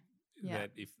 Yeah.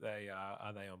 That if they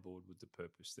are they on board with the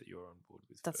purpose that you're on board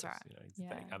with? That's first? right.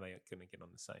 Are they going to get on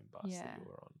the same bus that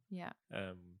you're on? Yeah.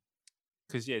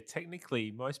 Because technically,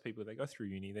 most people they go through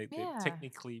uni, they're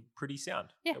technically pretty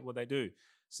sound at what they do.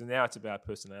 So now it's about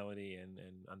personality and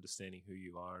understanding who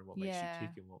you are and what makes you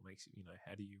tick and what makes you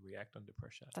how do you react under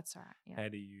pressure? That's right. Yeah. How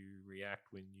do you react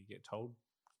when you get told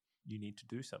you need to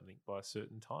do something by a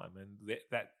certain time, and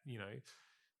that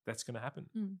that's going to happen.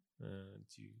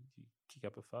 Do you kick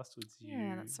up a fuss, or do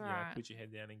you put your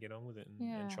head down and get on with it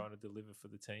and try to deliver for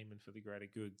the team and for the greater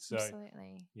good? So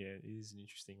absolutely, it is an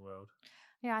interesting world.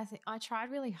 Yeah, I think I tried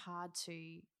really hard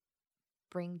to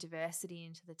bring diversity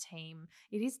into the team.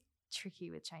 It is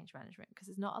tricky with change management because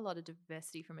there's not a lot of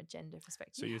diversity from a gender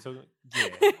perspective. So you're talking,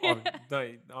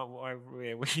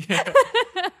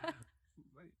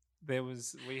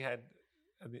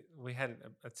 we had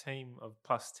a team of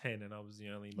plus 10 and I was the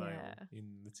only male in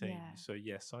the team. So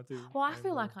yes, I do. Well, I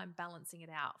feel like I'm balancing it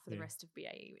out for the rest of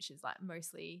BAE, which is like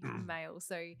mostly male.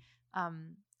 So,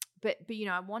 but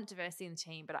I want diversity in the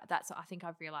team, but I think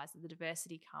I've realized that the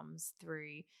diversity comes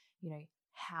through,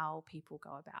 how people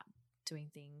go about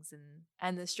doing things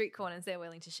and the street corners they're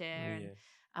willing to share.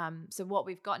 And so what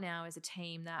we've got now is a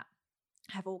team that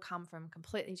have all come from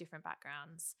completely different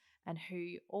backgrounds and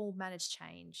who all manage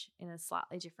change in a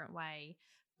slightly different way,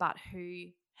 but who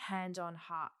hand on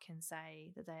heart can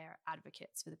say that they are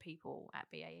advocates for the people at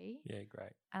BAE. Yeah,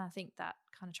 great. And I think that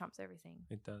kind of trumps everything.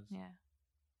 It does. Yeah.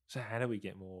 So how do we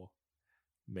get more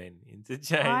men into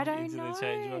change? I don't into know. The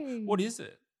change world? What is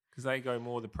it? Because they go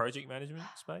more the project management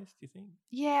space, do you think?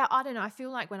 Yeah, I don't know. I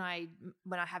feel like when I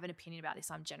have an opinion about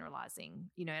this, I'm generalizing,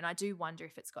 and I do wonder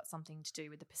if it's got something to do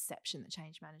with the perception that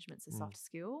change management's a soft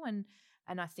skill. And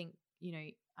I think,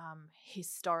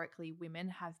 historically women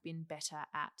have been better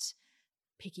at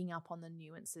picking up on the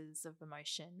nuances of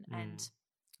emotion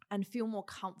and feel more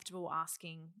comfortable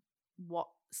asking what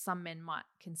some men might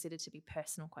consider to be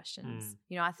personal questions.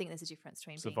 I think there's a difference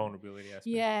between the vulnerability aspect.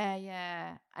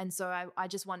 Yeah. And so I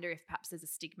just wonder if perhaps there's a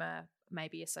stigma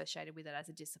maybe associated with it as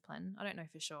a discipline. I don't know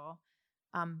for sure.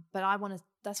 But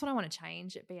that's what I want to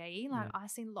change at BAE. Like I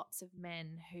see lots of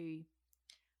men who,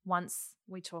 once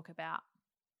we talk about,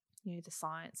 the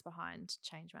science behind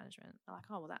change management, are like,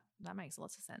 oh, well, that makes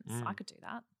lots of sense. I could do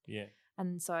that. Yeah.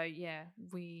 And so, yeah,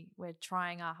 we're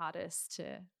trying our hardest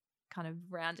to kind of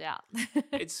round out.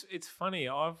 It's funny.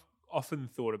 I've often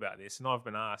thought about this, and I've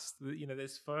been asked.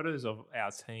 There's photos of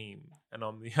our team, and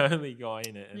I'm the only guy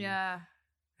in it.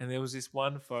 And there was this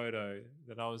one photo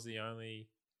that I was the only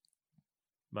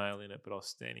male in it, but I was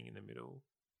standing in the middle.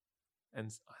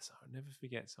 And I'll never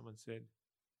forget. Someone said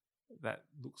that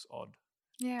looks odd.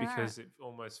 Yeah, because it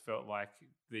almost felt like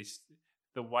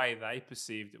the way they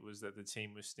perceived it was that the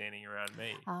team was standing around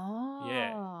me. Oh.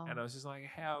 Yeah. And I was just like,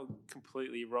 how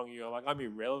completely wrong you are. Like, I'm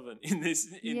irrelevant in this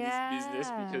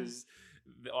business because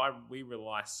we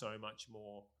rely so much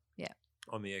more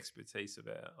on the expertise of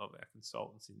our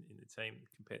consultants in the team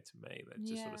compared to me that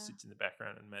just sort of sits in the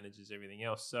background and manages everything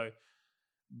else. So,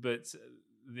 but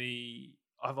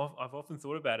I've often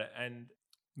thought about it, and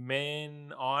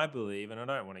men, I believe, and I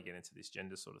don't want to get into this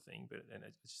gender sort of thing, but I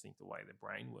just think the way the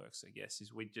brain works, I guess,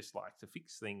 is we just like to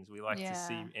fix things. We like to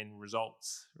see end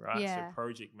results, right? Yeah. So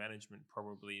project management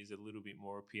probably is a little bit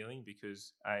more appealing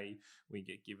because we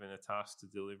get given a task to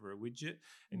deliver a widget,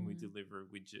 and we deliver a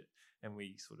widget, and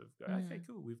we sort of go, okay,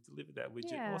 cool, we've delivered that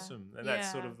widget, awesome. And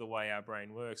that's sort of the way our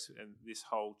brain works. And this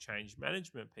whole change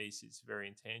management piece is very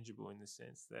intangible in the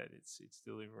sense that it's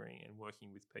delivering and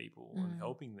working with people and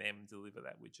helping them deliver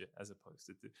that widget as opposed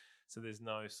to so there's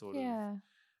no sort of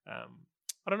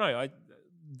I don't know,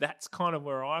 that's kind of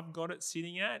where I've got it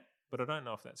sitting at, but I don't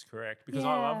know if that's correct because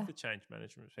I love the change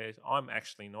management phase. I'm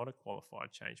actually not a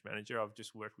qualified change manager. I've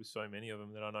just worked with so many of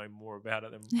them that I know more about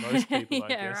it than most people, I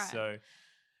guess. Right. So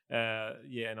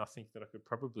and I think that I could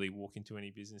probably walk into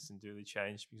any business and do the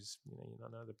change because I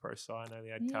know the ProSci, I know the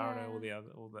ADCAR, I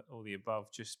know all the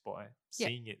above just by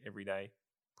seeing it every day.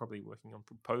 Probably working on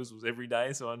proposals every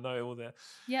day, so I know all that.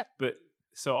 Yep. But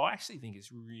so I actually think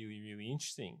it's really, really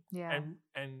interesting. Yeah.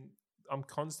 And I'm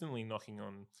constantly knocking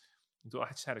on. I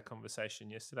just had a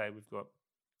conversation yesterday. We've got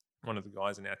one of the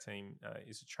guys in our team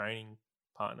is a training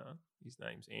partner. His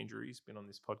name's Andrew. He's been on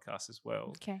this podcast as well.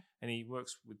 Okay. And he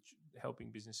works with helping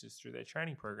businesses through their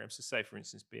training programs. So say, for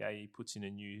instance, BAE puts in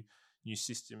a new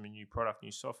system, a new product,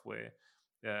 new software.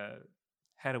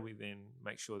 How do we then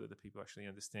make sure that the people actually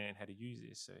understand how to use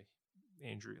this? So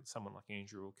someone like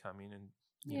Andrew will come in and,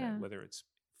 you know, whether it's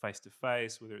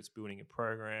face-to-face, whether it's building a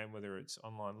program, whether it's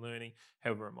online learning,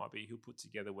 however it might be, he'll put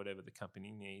together whatever the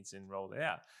company needs and roll it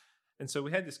out. And so we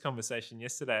had this conversation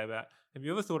yesterday about, have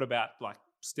you ever thought about like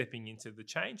stepping into the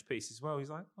change piece as well?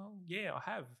 He's like, well, yeah, I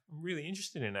have. I'm really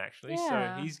interested in it actually.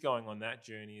 Yeah. So he's going on that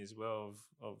journey as well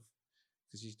of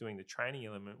because he's doing the training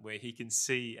element where he can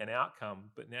see an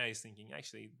outcome, but now he's thinking,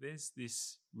 actually, there's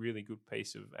this really good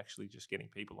piece of actually just getting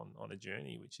people on a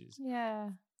journey, which is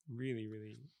really,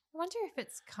 really. I wonder if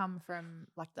it's come from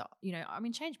like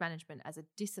change management as a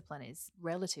discipline is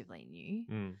relatively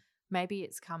new. Maybe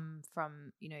it's come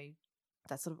from,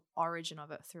 that sort of origin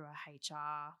of it through a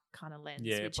HR kind of lens,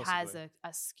 which possibly has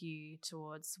a skew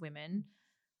towards women.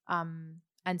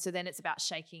 And so then it's about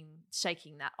shaking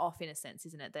that off in a sense,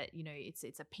 isn't it? That,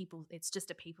 it's just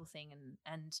a people thing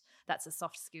and that's a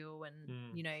soft skill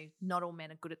and, not all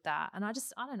men are good at that. And I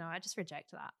don't know. I just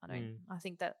reject that. I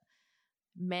think that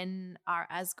men are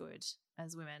as good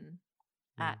as women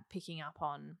at picking up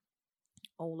on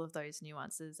all of those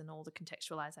nuances and all the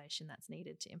contextualization that's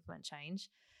needed to implement change.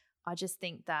 I just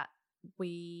think that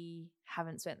we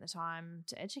haven't spent the time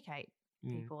to educate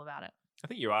people about it. I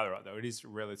think you are right, though. It is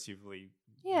relatively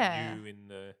new in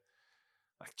the,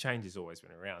 like change has always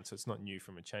been around, so it's not new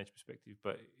from a change perspective,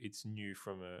 but it's new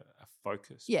from a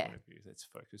focus point of view. Let's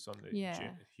focus on the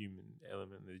human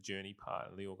element, the journey part,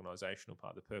 and the organisational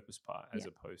part, the purpose part, as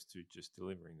opposed to just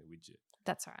delivering the widget.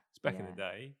 That's right. It's back in the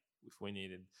day, if we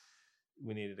needed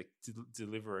to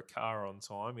deliver a car on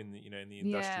time in the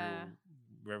industrial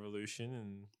revolution,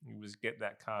 and it was get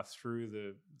that car through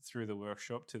the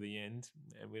workshop to the end,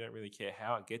 and we don't really care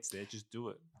how it gets there, just do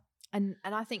it. And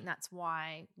I think that's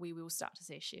why we will start to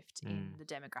see a shift in the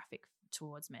demographic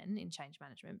towards men in change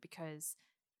management, because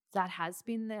that has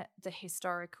been the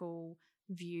historical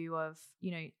view of,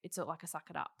 it's like a suck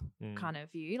it up kind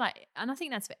of view. Like, and I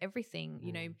think that's for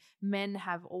everything. Men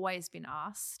have always been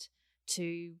asked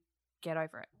to get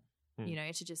over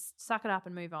it, to just suck it up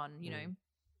and move on,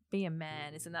 be a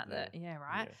man. Isn't that right? Yeah.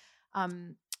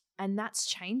 And that's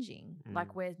changing.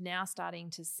 Like, we're now starting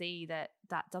to see that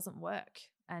doesn't work.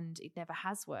 And it never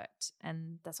has worked.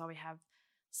 And that's why we have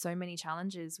so many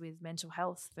challenges with mental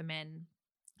health for men,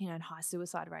 and high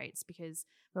suicide rates, because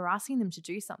we're asking them to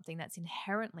do something that's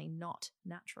inherently not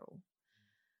natural,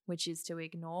 which is to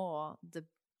ignore the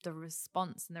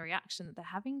response and the reaction that they're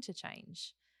having to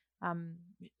change.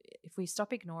 If we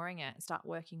stop ignoring it, start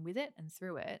working with it and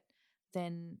through it,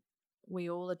 then we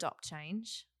all adopt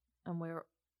change and we're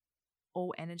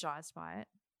all energized by it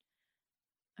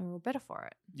and we're all better for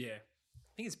it. Yeah.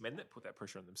 I think it's men that put that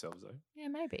pressure on themselves, though. Yeah,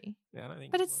 maybe. Yeah, I don't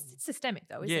think. But it's systemic,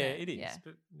 though, isn't it? Yeah, it is. Yeah.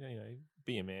 But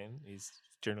be a man is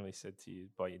generally said to you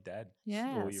by your dad,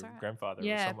 or your grandfather,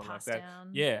 or someone like that.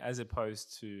 Down. Yeah, as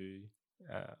opposed to,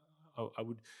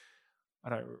 I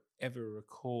don't ever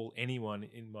recall anyone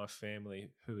in my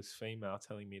family who was female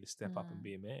telling me to step up and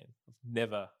be a man. I've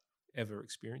never ever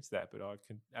experienced that, but I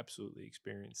can absolutely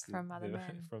experience from other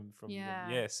men. from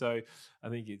them. So I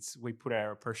think we put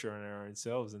our pressure on our own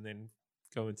selves and then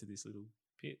go into this little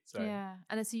pit. So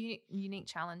and it's a unique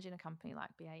challenge in a company like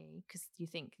BAE, because you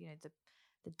think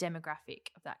the demographic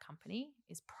of that company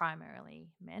is primarily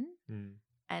men,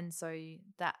 and so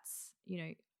that's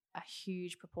a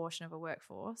huge proportion of a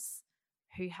workforce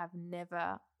who have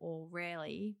never or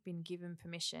rarely been given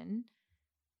permission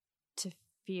to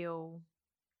feel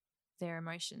their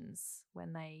emotions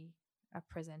when they are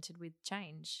presented with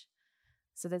change.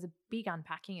 So there's a big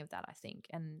unpacking of that, I think,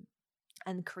 and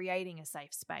creating a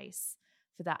safe space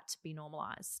for that to be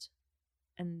normalized.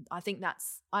 And I think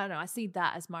I see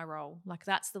that as my role. Like,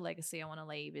 that's the legacy I want to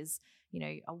leave, is,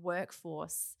 a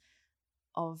workforce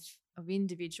of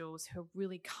individuals who are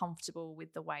really comfortable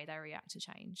with the way they react to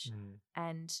change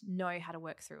and know how to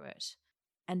work through it.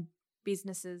 And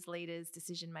businesses, leaders,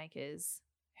 decision makers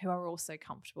who are also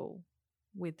comfortable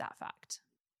with that fact.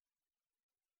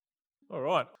 All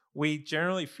right. We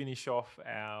generally finish off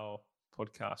our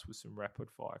podcast with some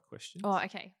rapid fire questions. Oh,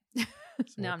 okay.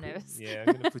 Now I'm nervous. Yeah,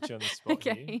 I'm going to put you on the spot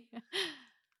here. Okay.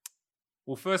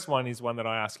 Well, first one is one that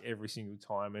I ask every single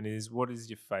time, and is, what is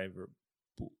your favourite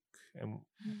book? And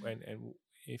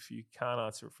if you can't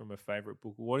answer it from a favourite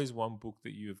book, what is one book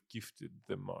that you have gifted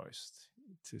the most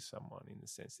to someone, in the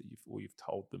sense that you've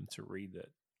told them to read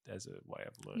it as a way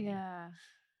of learning? Yeah.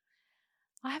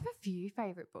 I have a few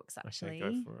favourite books, actually.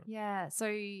 Okay, go for it. Yeah. So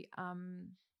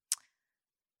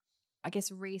I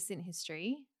guess recent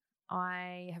history,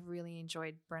 I have really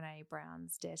enjoyed Brené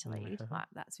Brown's Dare to Lead. Like,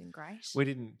 that's been great. We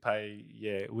didn't pay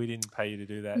you to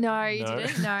do that. No, you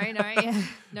didn't. No. Yeah.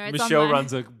 No, it's Michelle online.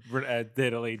 runs a Dare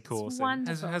to Lead course. And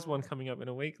has one coming up in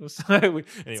a week or so. Anyway,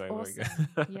 awesome.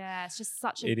 Yeah, it's just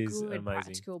such a good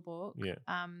practical book. Yeah.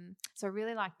 So I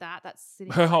really like that. That's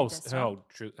sitting her whole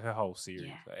series.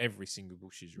 Yeah. Every single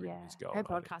book she's written is gold. Her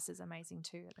podcast is amazing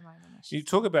too at the moment. You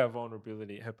talk about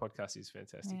vulnerability. Her podcast is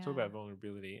fantastic. Yeah. Talk about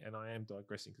vulnerability, and I am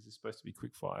digressing because it's supposed to be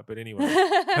quick fire. But anyway,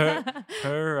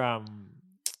 her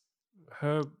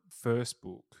first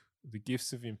book, The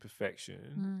Gifts of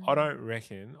Imperfection, I don't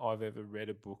reckon I've ever read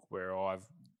a book where I've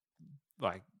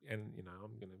I'm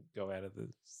going to go out of the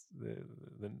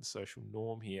social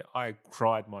norm here. I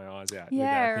cried my eyes out with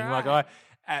that thing. Right. Like,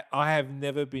 I have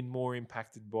never been more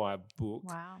impacted by a book.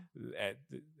 Wow. And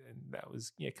that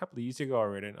was a couple of years ago I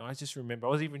read it. And I just remember I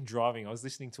was even driving. I was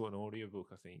listening to an audiobook,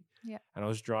 I think. Yeah. And I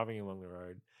was driving along the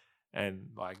road and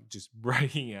just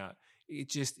breaking out. It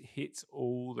just hits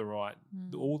all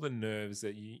the nerves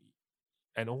that you.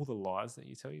 And all the lies that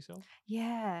you tell yourself.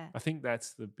 Yeah. I think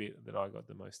that's the bit that I got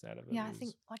the most out of it. Yeah, I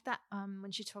think like that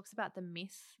when she talks about the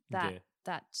myth that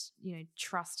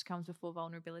trust comes before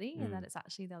vulnerability and that it's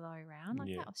actually the other way around.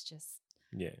 Like that was just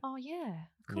oh yeah.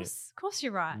 Of course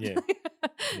you're right. Yeah.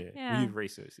 Well, you've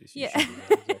researched this.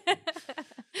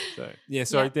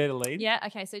 Sorry, Dare to Lead. Yeah,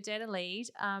 okay, so Dare to Lead.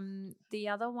 The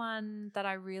other one that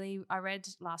I read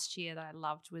last year that I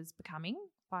loved was Becoming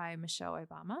by Michelle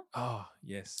Obama. Oh,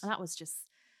 yes. And that was just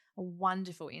a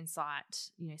wonderful insight,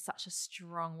 such a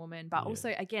strong woman, but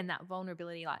also, again, that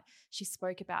vulnerability. Like, she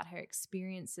spoke about her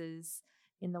experiences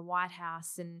in the White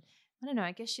House, and I don't know,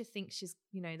 I guess you think she's,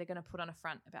 they're going to put on a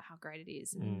front about how great it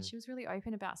is. And she was really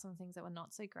open about some things that were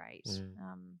not so great.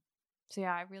 So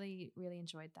yeah, I really, really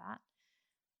enjoyed that.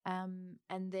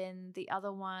 And then the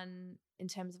other one, in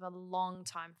terms of a long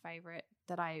time favorite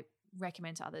that I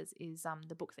recommend to others, is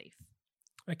The Book Thief.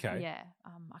 Okay. Yeah.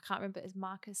 I can't remember, it's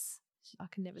Marcus, I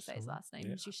can never say his last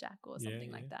name, Zuzak or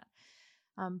something like that.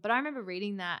 But I remember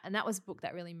reading that, and that was a book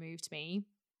that really moved me.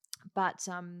 But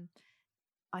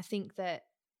I think that,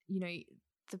 the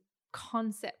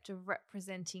concept of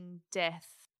representing death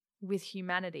with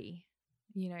humanity,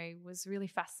 was really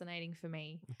fascinating for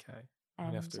me. Okay.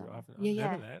 And I've heard of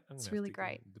that. It's really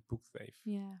great. The Book Thief.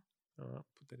 Yeah. All right,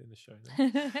 put that in the show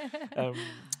notes.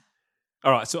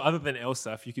 All right, so other than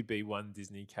Elsa, if you could be one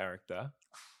Disney character,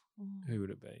 who would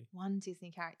it be? One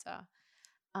Disney character.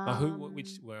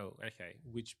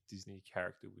 Which Disney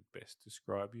character would best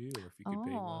describe you, or if you could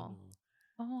be one?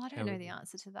 I don't know the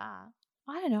answer to that.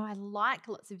 I don't know. I like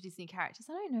lots of Disney characters.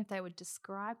 I don't know if they would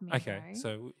describe me. Okay, though.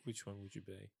 so which one would you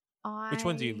be? Which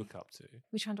one do you look up to?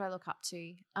 Which one do I look up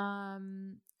to?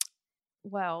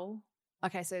 Well,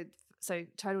 okay, so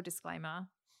total disclaimer.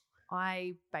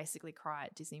 I basically cry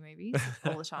at Disney movies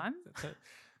all the time.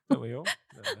 Don't we all?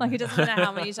 Like, it doesn't matter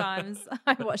how many times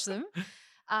I watch them.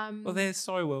 Well, they're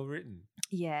so well written.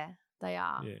 Yeah, they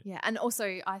are. Yeah. And also,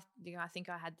 I think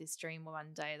I had this dream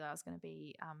one day that I was going to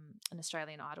be an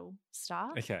Australian Idol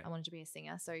star. Okay. I wanted to be a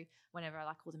singer. So whenever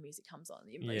all the music comes on,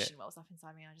 the emotion wells up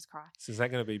inside me and I just cry. So is that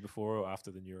going to be before or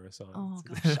after the neuroscience? Oh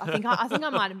gosh, I think I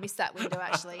might have missed that window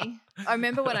actually. I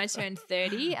remember when I turned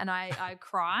 30 and I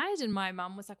cried, and my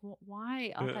mum was like, well,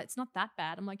 why? I'm like, it's not that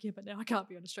bad. I'm like, yeah, but now I can't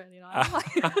be on Australian Idol.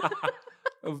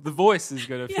 The Voice is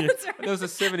going to be. Right. There was a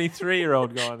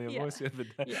 73-year-old guy on The Voice the other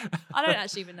day. Yeah. I don't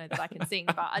actually even know that I can sing,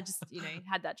 but I just,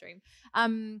 had that dream.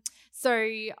 So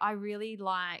I really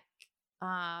like,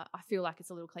 I feel like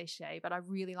it's a little cliche, but I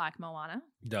really like Moana.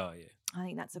 Oh, yeah. I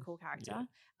think that's a cool character.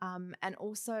 Yeah. And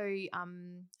also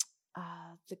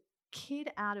the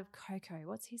kid out of Coco,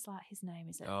 what's his name?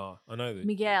 Is it? Oh, I know that.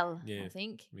 Miguel, I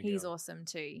think. Miguel. He's awesome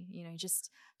too.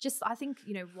 Just I think,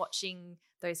 watching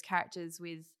those characters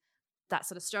with that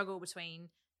sort of struggle between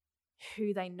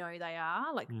who they know they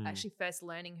are, like actually first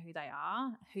learning who they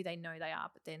know they are,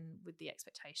 but then with the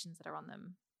expectations that are on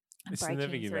them. And it's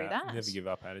never give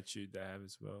up attitude they have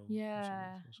as well.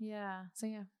 Yeah. Yeah. So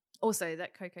yeah. Also,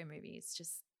 that Coco movie is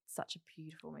just such a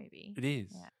beautiful movie. It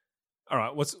is. Yeah. All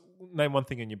right. Name one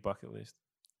thing on your bucket list.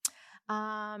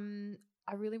 I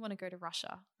really want to go to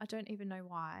Russia. I don't even know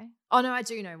why. Oh no, I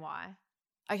do know why.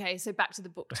 Okay, so back to the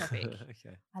book topic.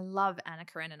 Okay. I love Anna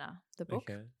Karenina, the book.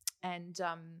 Okay. And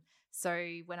so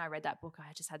when I read that book,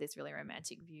 I just had this really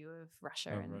romantic view of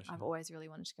Russia, I've always really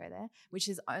wanted to go there, which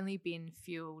has only been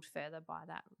fueled further by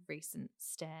that recent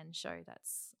Stan show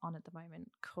that's on at the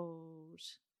moment called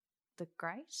The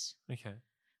Great. Okay.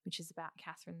 Which is about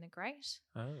Catherine the Great.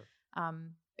 Oh.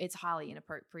 It's highly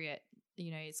inappropriate.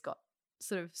 It's got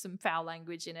sort of some foul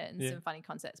language in it and some funny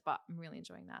concepts, but I'm really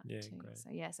enjoying that too. Great. So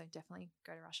definitely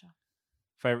go to Russia.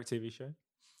 Favorite TV show?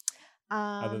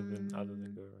 Other than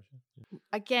go to Russia. Yeah.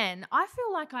 Again, I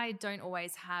feel like I don't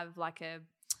always have like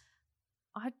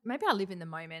maybe I live in the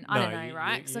moment. I don't know,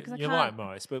 right? You're like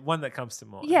most, but one that comes to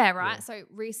mind. Yeah, right. Yeah. So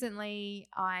recently,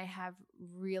 I have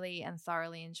really and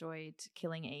thoroughly enjoyed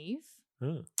Killing Eve.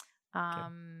 Okay.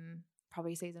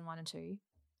 Probably season 1 and 2.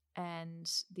 And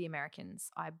The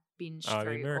Americans. I binged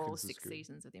through all 6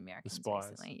 seasons of The Americans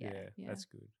recently. Yeah, that's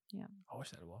good. Yeah, I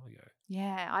watched that a while ago.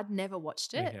 Yeah, I'd never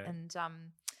watched it,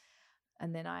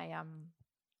 and then I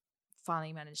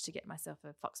finally managed to get myself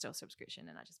a Foxtel subscription,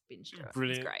 and I just binged through it.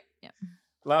 Brilliant. It's great. Yeah.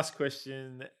 Last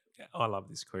question. I love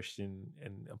this question,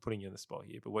 and I'm putting you on the spot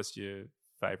here. But what's your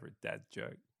favorite dad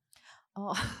joke?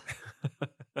 Oh.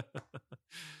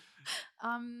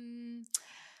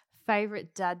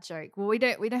 Favorite dad joke. Well, we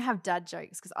don't have dad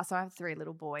jokes because I have 3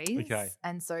 little boys. Okay.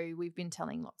 And so we've been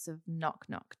telling lots of knock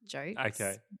jokes.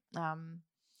 Okay.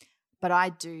 But I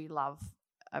do love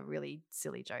a really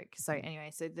silly joke. So anyway,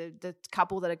 so the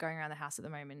couple that are going around the house at the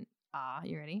moment are,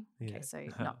 you ready? Yeah. Okay, so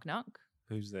knock.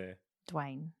 Who's there?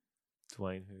 Dwayne.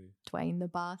 Dwayne who? Dwayne the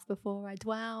bath before I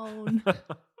drown.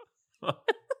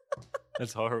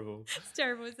 That's horrible. It's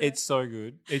terrible, isn't it? It's so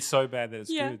good. It's so bad that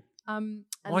it's good.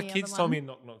 My kids told me a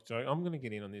knock joke. I'm going to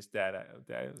get in on this, Dad.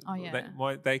 Oh yeah.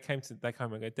 They came and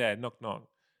go, Dad, knock.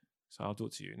 So I'll do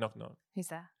it to you. Knock. Who's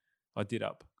there? I did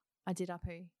up. I did up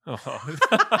who? Oh.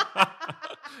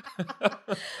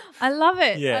 I love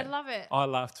it. Yeah. I love it. I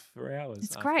laughed for hours.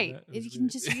 It's after great. that. It was You can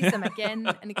good. just use them again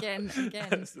and again and again.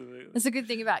 Absolutely. That's a good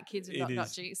thing about kids with It knock knock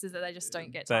is. jukes is that they just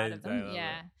don't get They- tired of they them. love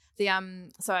Yeah. it. The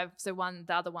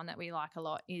other one that we like a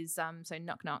lot is so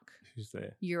knock knock Who's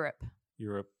there? Europe.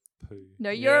 Europe poo. No,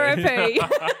 Europoo.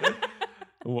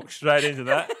 We'll walk straight into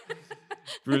that.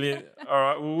 Brilliant. All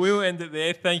right. Well, we'll end it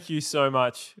there. Thank you so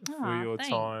much for your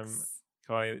time,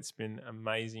 Kylie. It's been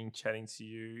amazing chatting to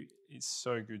you. It's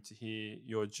so good to hear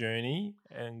your journey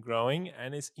and growing.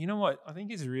 And it's, you know what? I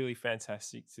think it's really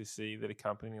fantastic to see that a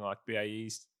company like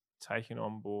BAE's taken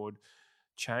on board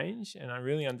change and are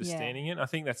really understanding it. I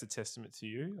think that's a testament to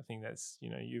you. I think that's,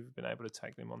 you've been able to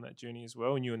take them on that journey as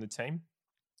well, and you and the team.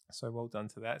 So well done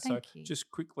to that. Thank you.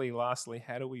 Just quickly, lastly,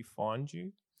 how do we find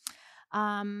you?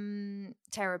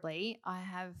 Terribly. I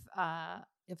have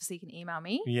obviously you can email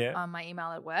me Yeah. on my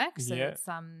email at work. So Yeah. it's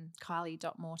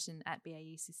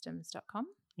kylie.morton@baesystems.com.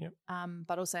 Yep.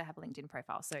 But also I have a LinkedIn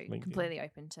profile. So LinkedIn. completely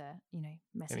open to,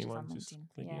 messages Anyone on just LinkedIn.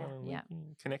 clicking Yeah. on Yeah.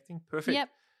 LinkedIn, connecting. Perfect. Yep.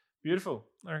 Beautiful.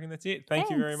 I reckon that's it. Thank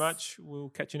you very Thanks. much. We'll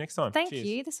catch you next time. Thank Cheers.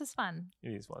 you. This was fun.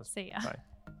 It is was. See ya. Bye.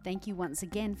 Thank you once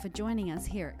again for joining us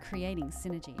here at Creating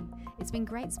Synergy. It's been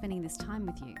great spending this time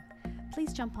with you.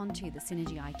 Please jump onto the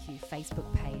Synergy IQ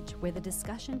Facebook page where the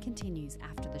discussion continues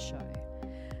after the show.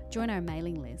 Join our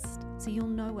mailing list so you'll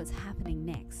know what's happening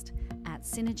next at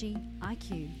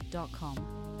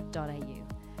synergyiq.com.au.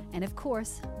 And of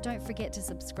course, don't forget to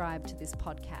subscribe to this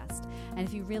podcast. And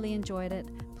if you really enjoyed it,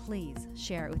 please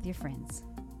share it with your friends.